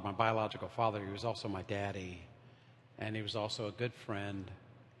father, my biological father. He was also my daddy, and he was also a good friend.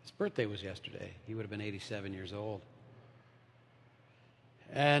 His birthday was yesterday. He would have been 87 years old.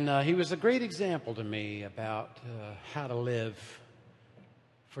 And he was a great example to me about how to live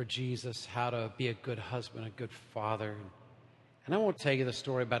for Jesus, how to be a good husband, a good father. And I won't tell you the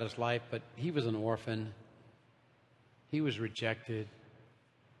story about his life, but he was an orphan. He was rejected.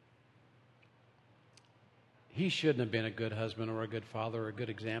 He shouldn't have been a good husband or a good father or a good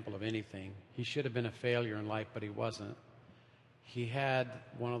example of anything. He should have been a failure in life, but he wasn't. He had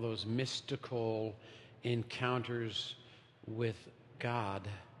one of those mystical encounters with God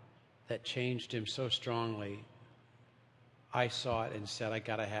that changed him so strongly. I saw it and said, I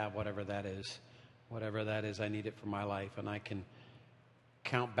got to have whatever that is. Whatever that is, I need it for my life. And I can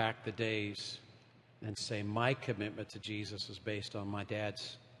count back the days and say my commitment to Jesus is based on my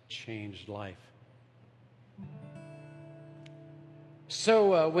dad's changed life.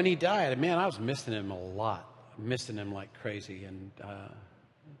 So when he died, man, I was missing him a lot. Missing him like crazy. And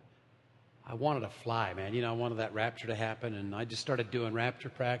I wanted to fly, man. You know, I wanted that rapture to happen. And I just started doing rapture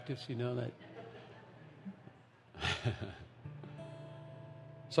practice, you know, that.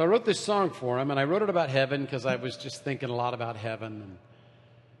 So I wrote this song for him, and I wrote it about heaven because I was just thinking a lot about heaven.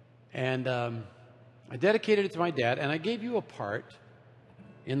 And I dedicated it to my dad, and I gave you a part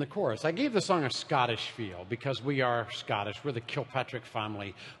in the chorus. I gave the song a Scottish feel because we are Scottish. We're the Kilpatrick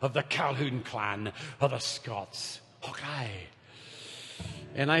family of the Calhoun clan of the Scots. Okay.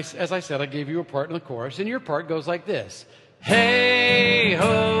 And as I said, I gave you a part in the chorus, and your part goes like this. Hey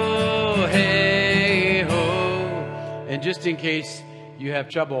ho, hey ho. And just in case you have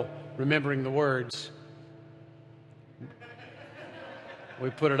trouble remembering the words, we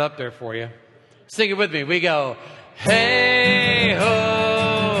put it up there for you. Sing it with me. We go, hey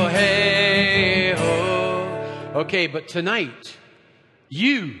ho, hey ho. Okay, but tonight,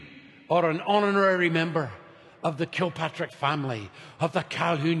 you are an honorary member of the Kilpatrick family, of the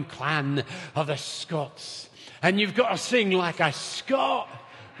Calhoun clan, of the Scots. And you've got to sing like a Scot,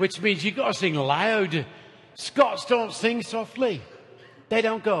 which means you've got to sing loud. Scots don't sing softly. They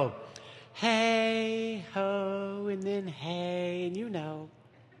don't go, hey, ho, and then hey, and you know,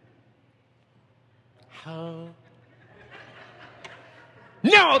 ho.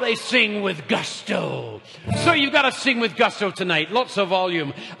 No, they sing with gusto. So you've got to sing with gusto tonight. Lots of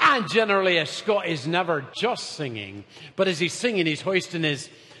volume. And generally a Scot is never just singing. But as he's singing, he's hoisting his,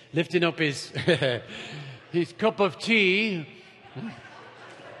 lifting up his, his cup of tea.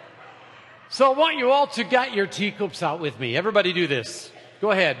 So I want you all to get your teacups out with me. Everybody do this. Go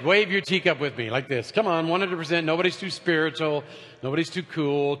ahead. Wave your teacup with me like this. Come on, 100%. Nobody's too spiritual. Nobody's too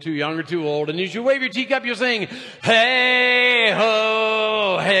cool, too young, or too old. And as you wave your teacup, you'll sing, hey,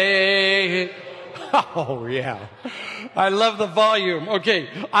 ho, hey. Oh, yeah. I love the volume. Okay,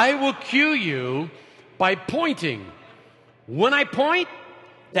 I will cue you by pointing. When I point,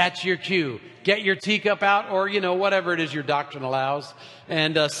 that's your cue. Get your teacup out, or, whatever it is your doctrine allows,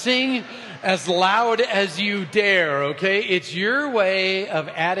 and sing as loud as you dare, okay? It's your way of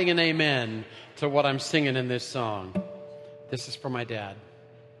adding an amen to what I'm singing in this song. This is for my dad.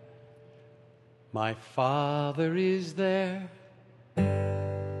 My Father is there,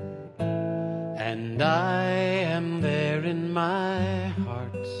 and I am there in my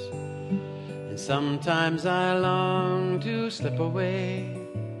heart. And sometimes I long to slip away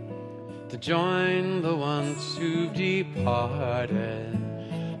to join the ones who've departed.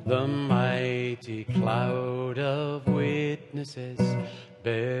 The mighty cloud of witnesses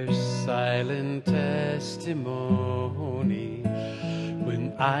bears silent testimony.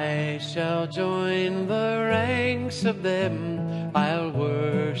 When I shall join the ranks of them, I'll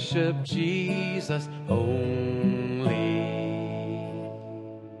worship Jesus only.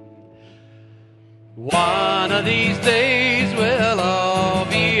 One of these days we'll all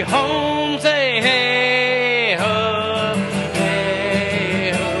be home. Say hey ho,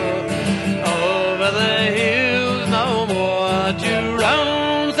 hey ho. Over the hills no more to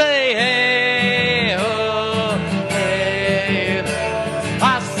roam. Say hey ho, hey ho.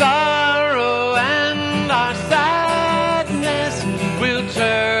 Our sorrow and our sadness will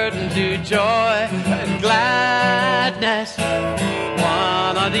turn to joy and gladness.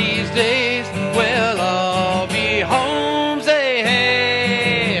 One of these days we'll all be home. Say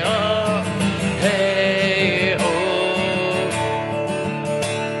hey ho, hey ho.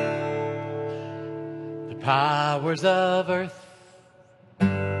 The powers of earth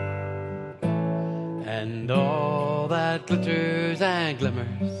and all that glitters and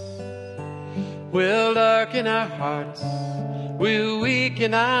glimmers will darken our hearts, will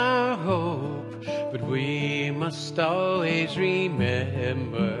weaken our hope, but we must always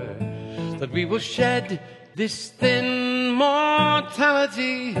remember that we will shed this thin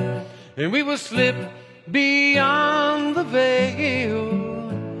mortality, and we will slip beyond the veil.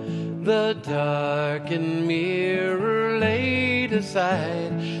 The darkened mirror laid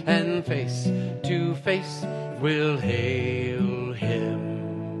aside, and face to face we'll hail Him.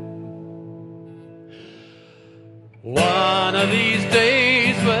 One of these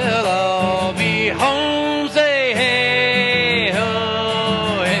days we'll all be home. Say hey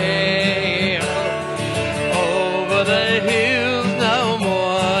ho, hey ho. Over the hills no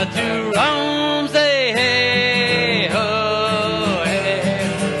more to roam. Say hey ho, hey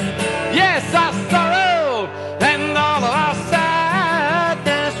ho. Yes, our sorrow and all of our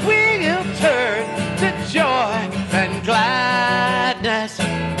sadness will turn to joy and gladness.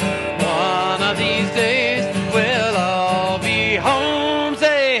 One of these days we'll all be home.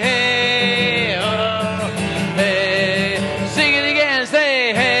 Say hey ho, hey. Sing it again.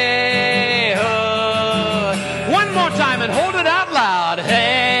 Say hey ho. One more time and hold it out loud.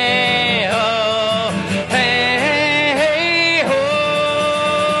 Hey ho, hey, hey ho.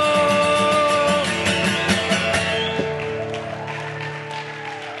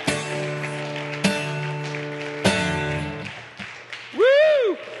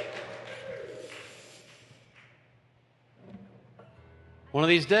 Woo! One of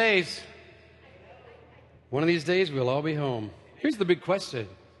these days, we'll all be home. Here's the big question.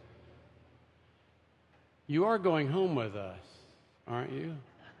 You are going home with us, aren't you?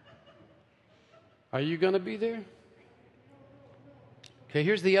 Are you going to be there? Okay,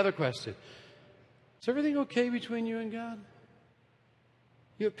 here's the other question. Is everything okay between you and God?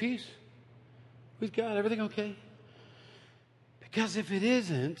 You at peace with God? Everything okay? Because if it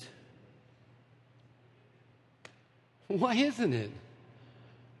isn't, why isn't it?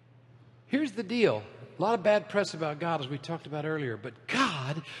 Here's the deal. A lot of bad press about God, as we talked about earlier, but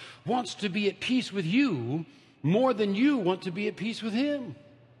God wants to be at peace with you more than you want to be at peace with Him.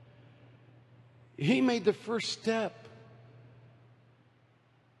 He made the first step.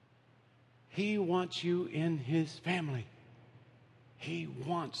 He wants you in His family. He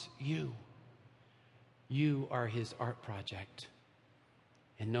wants you. You are His art project.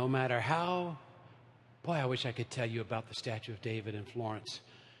 And no matter how, boy, I wish I could tell you about the statue of David in Florence.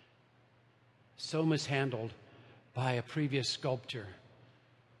 So mishandled by a previous sculptor,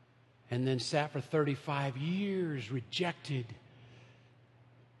 and then sat for 35 years rejected.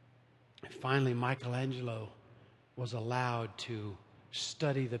 And finally, Michelangelo was allowed to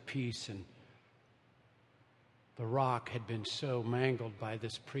study the piece, and the rock had been so mangled by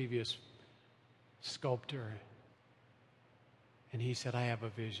this previous sculptor. And he said, I have a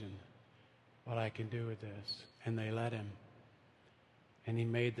vision, what I can do with this. And they let him. And he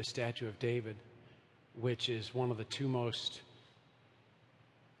made the statue of David. which is one of the two most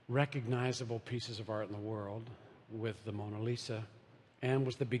recognizable pieces of art in the world, with the Mona Lisa, and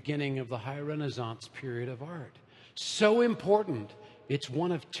was the beginning of the High Renaissance period of art. So important. It's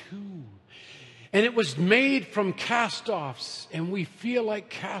one of two. And it was made from cast-offs, and we feel like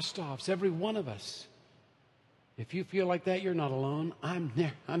cast-offs, every one of us. If you feel like that, you're not alone. I'm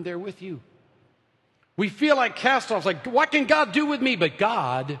there with you. We feel like cast-offs, like, what can God do with me? But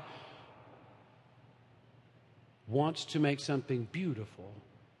God wants to make something beautiful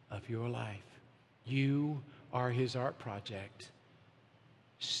of your life. You are His art project.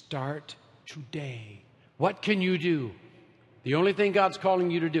 Start today. What can you do? The only thing God's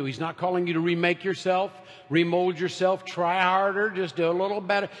calling you to do, He's not calling you to remake yourself, remold yourself, try harder, just do a little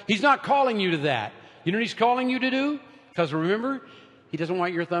better. He's not calling you to that. You know what He's calling you to do? Because remember, He doesn't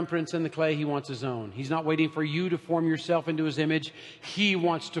want your thumbprints in the clay. He wants His own. He's not waiting for you to form yourself into His image. He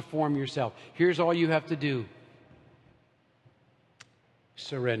wants to form yourself. Here's all you have to do.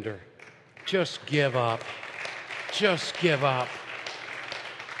 Surrender. Just give up. Just give up.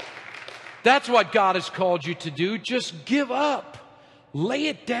 That's what God has called you to do. Just give up. Lay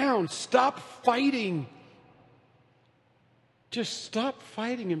it down. Stop fighting. Just stop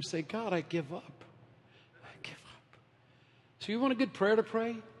fighting Him. Say, God, I give up. I give up. So you want a good prayer to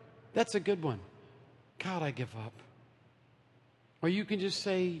pray? That's a good one. God, I give up. Or you can just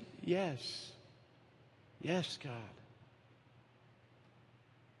say, yes. Yes, God.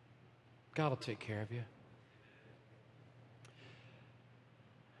 God will take care of you.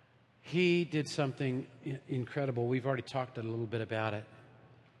 He did something incredible. We've already talked a little bit about it.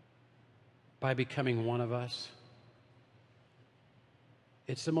 By becoming one of us.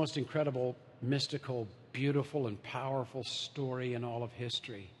 It's the most incredible, mystical, beautiful, and powerful story in all of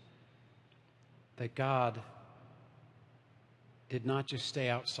history. That God did not just stay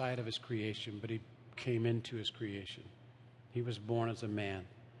outside of His creation, but He came into His creation. He was born as a man.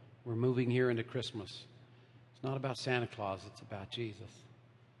 We're moving here into Christmas. It's not about Santa Claus, it's about Jesus.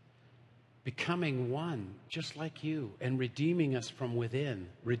 Becoming one, just like you, and redeeming us from within,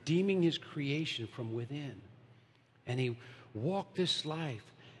 redeeming His creation from within. And He walked this life,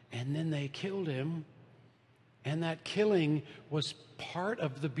 and then they killed Him, and that killing was part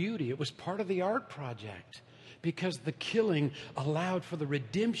of the beauty. It was part of the art project, because the killing allowed for the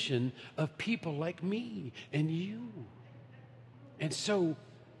redemption of people like me and you. And so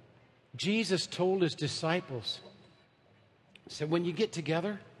Jesus told His disciples, He said, when you get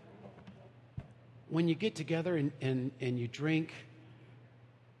together and you drink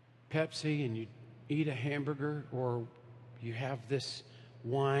Pepsi and you eat a hamburger, or you have this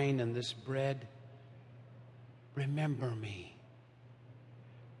wine and this bread, remember me.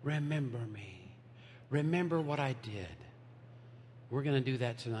 Remember me. Remember what I did. We're going to do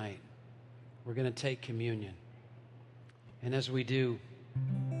that tonight. We're going to take communion. And as we do,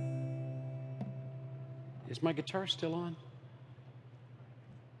 is my guitar still on?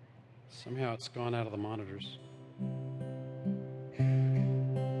 Somehow it's gone out of the monitors.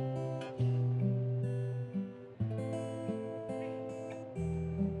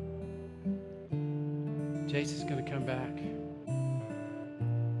 Jason's going to come back.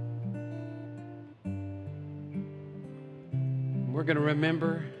 We're going to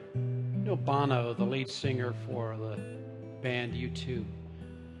remember, you know, Bono, the lead singer for the band U2.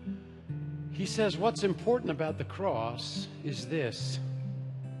 He says, what's important about the cross is this.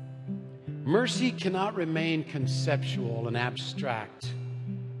 Mercy cannot remain conceptual and abstract.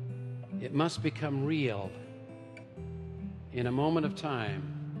 It must become real in a moment of time,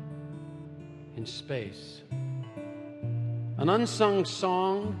 in space. An unsung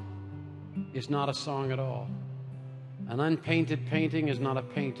song is not a song at all. An unpainted painting is not a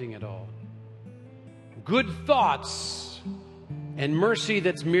painting at all. Good thoughts and mercy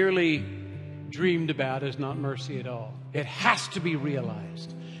that's merely dreamed about is not mercy at all. It has to be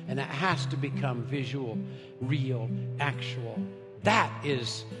realized. And it has to become visual, real, actual. That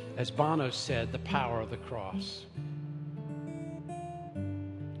is, as Bono said, the power of the cross.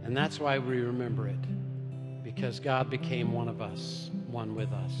 And that's why we remember it. Because God became one of us, one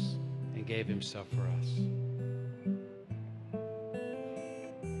with us, and gave Himself for us.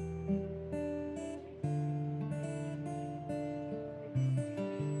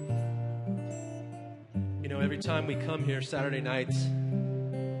 You know, every time we come here Saturday nights,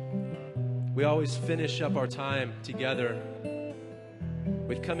 we always finish up our time together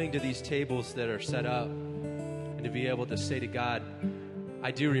with coming to these tables that are set up and to be able to say to God,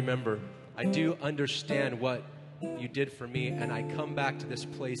 I do remember, I do understand what you did for me, and I come back to this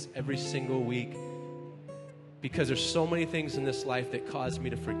place every single week because there's so many things in this life that cause me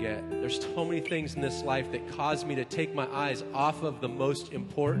to forget. There's so many things in this life that cause me to take my eyes off of the most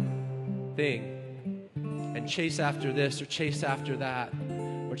important thing and chase after this or chase after that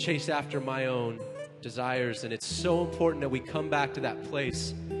or chase after my own desires. And it's so important that we come back to that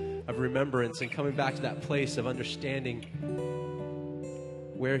place of remembrance and coming back to that place of understanding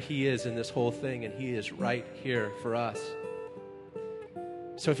where He is in this whole thing, and He is right here for us.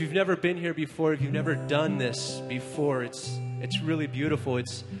 So if you've never been here before, if you've never done this before, it's really beautiful.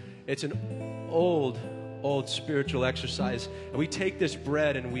 It's an old spiritual exercise. And we take this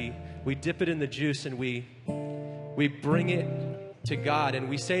bread and we dip it in the juice and we bring it to God and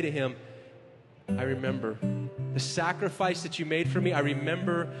we say to Him, I remember the sacrifice that you made for me. I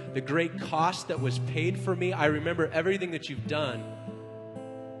remember the great cost that was paid for me. I remember everything that you've done.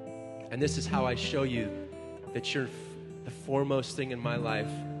 And this is how I show you that you're the foremost thing in my life,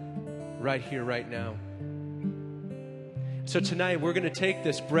 right here, right now. So tonight we're going to take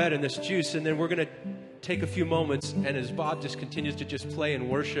this bread and this juice, and then we're going to take a few moments, and as Bob just continues to just play and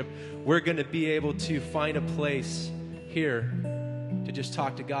worship, we're going to be able to find a place here to just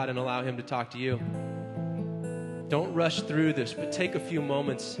talk to God and allow Him to talk to you. Don't rush through this, but take a few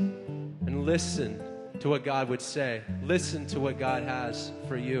moments and listen to what God would say. Listen to what God has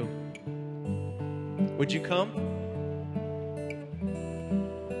for you. Would you come?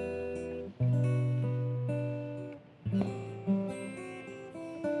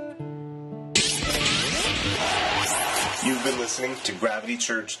 You've been listening to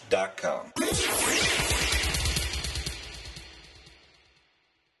GravityChurch.com.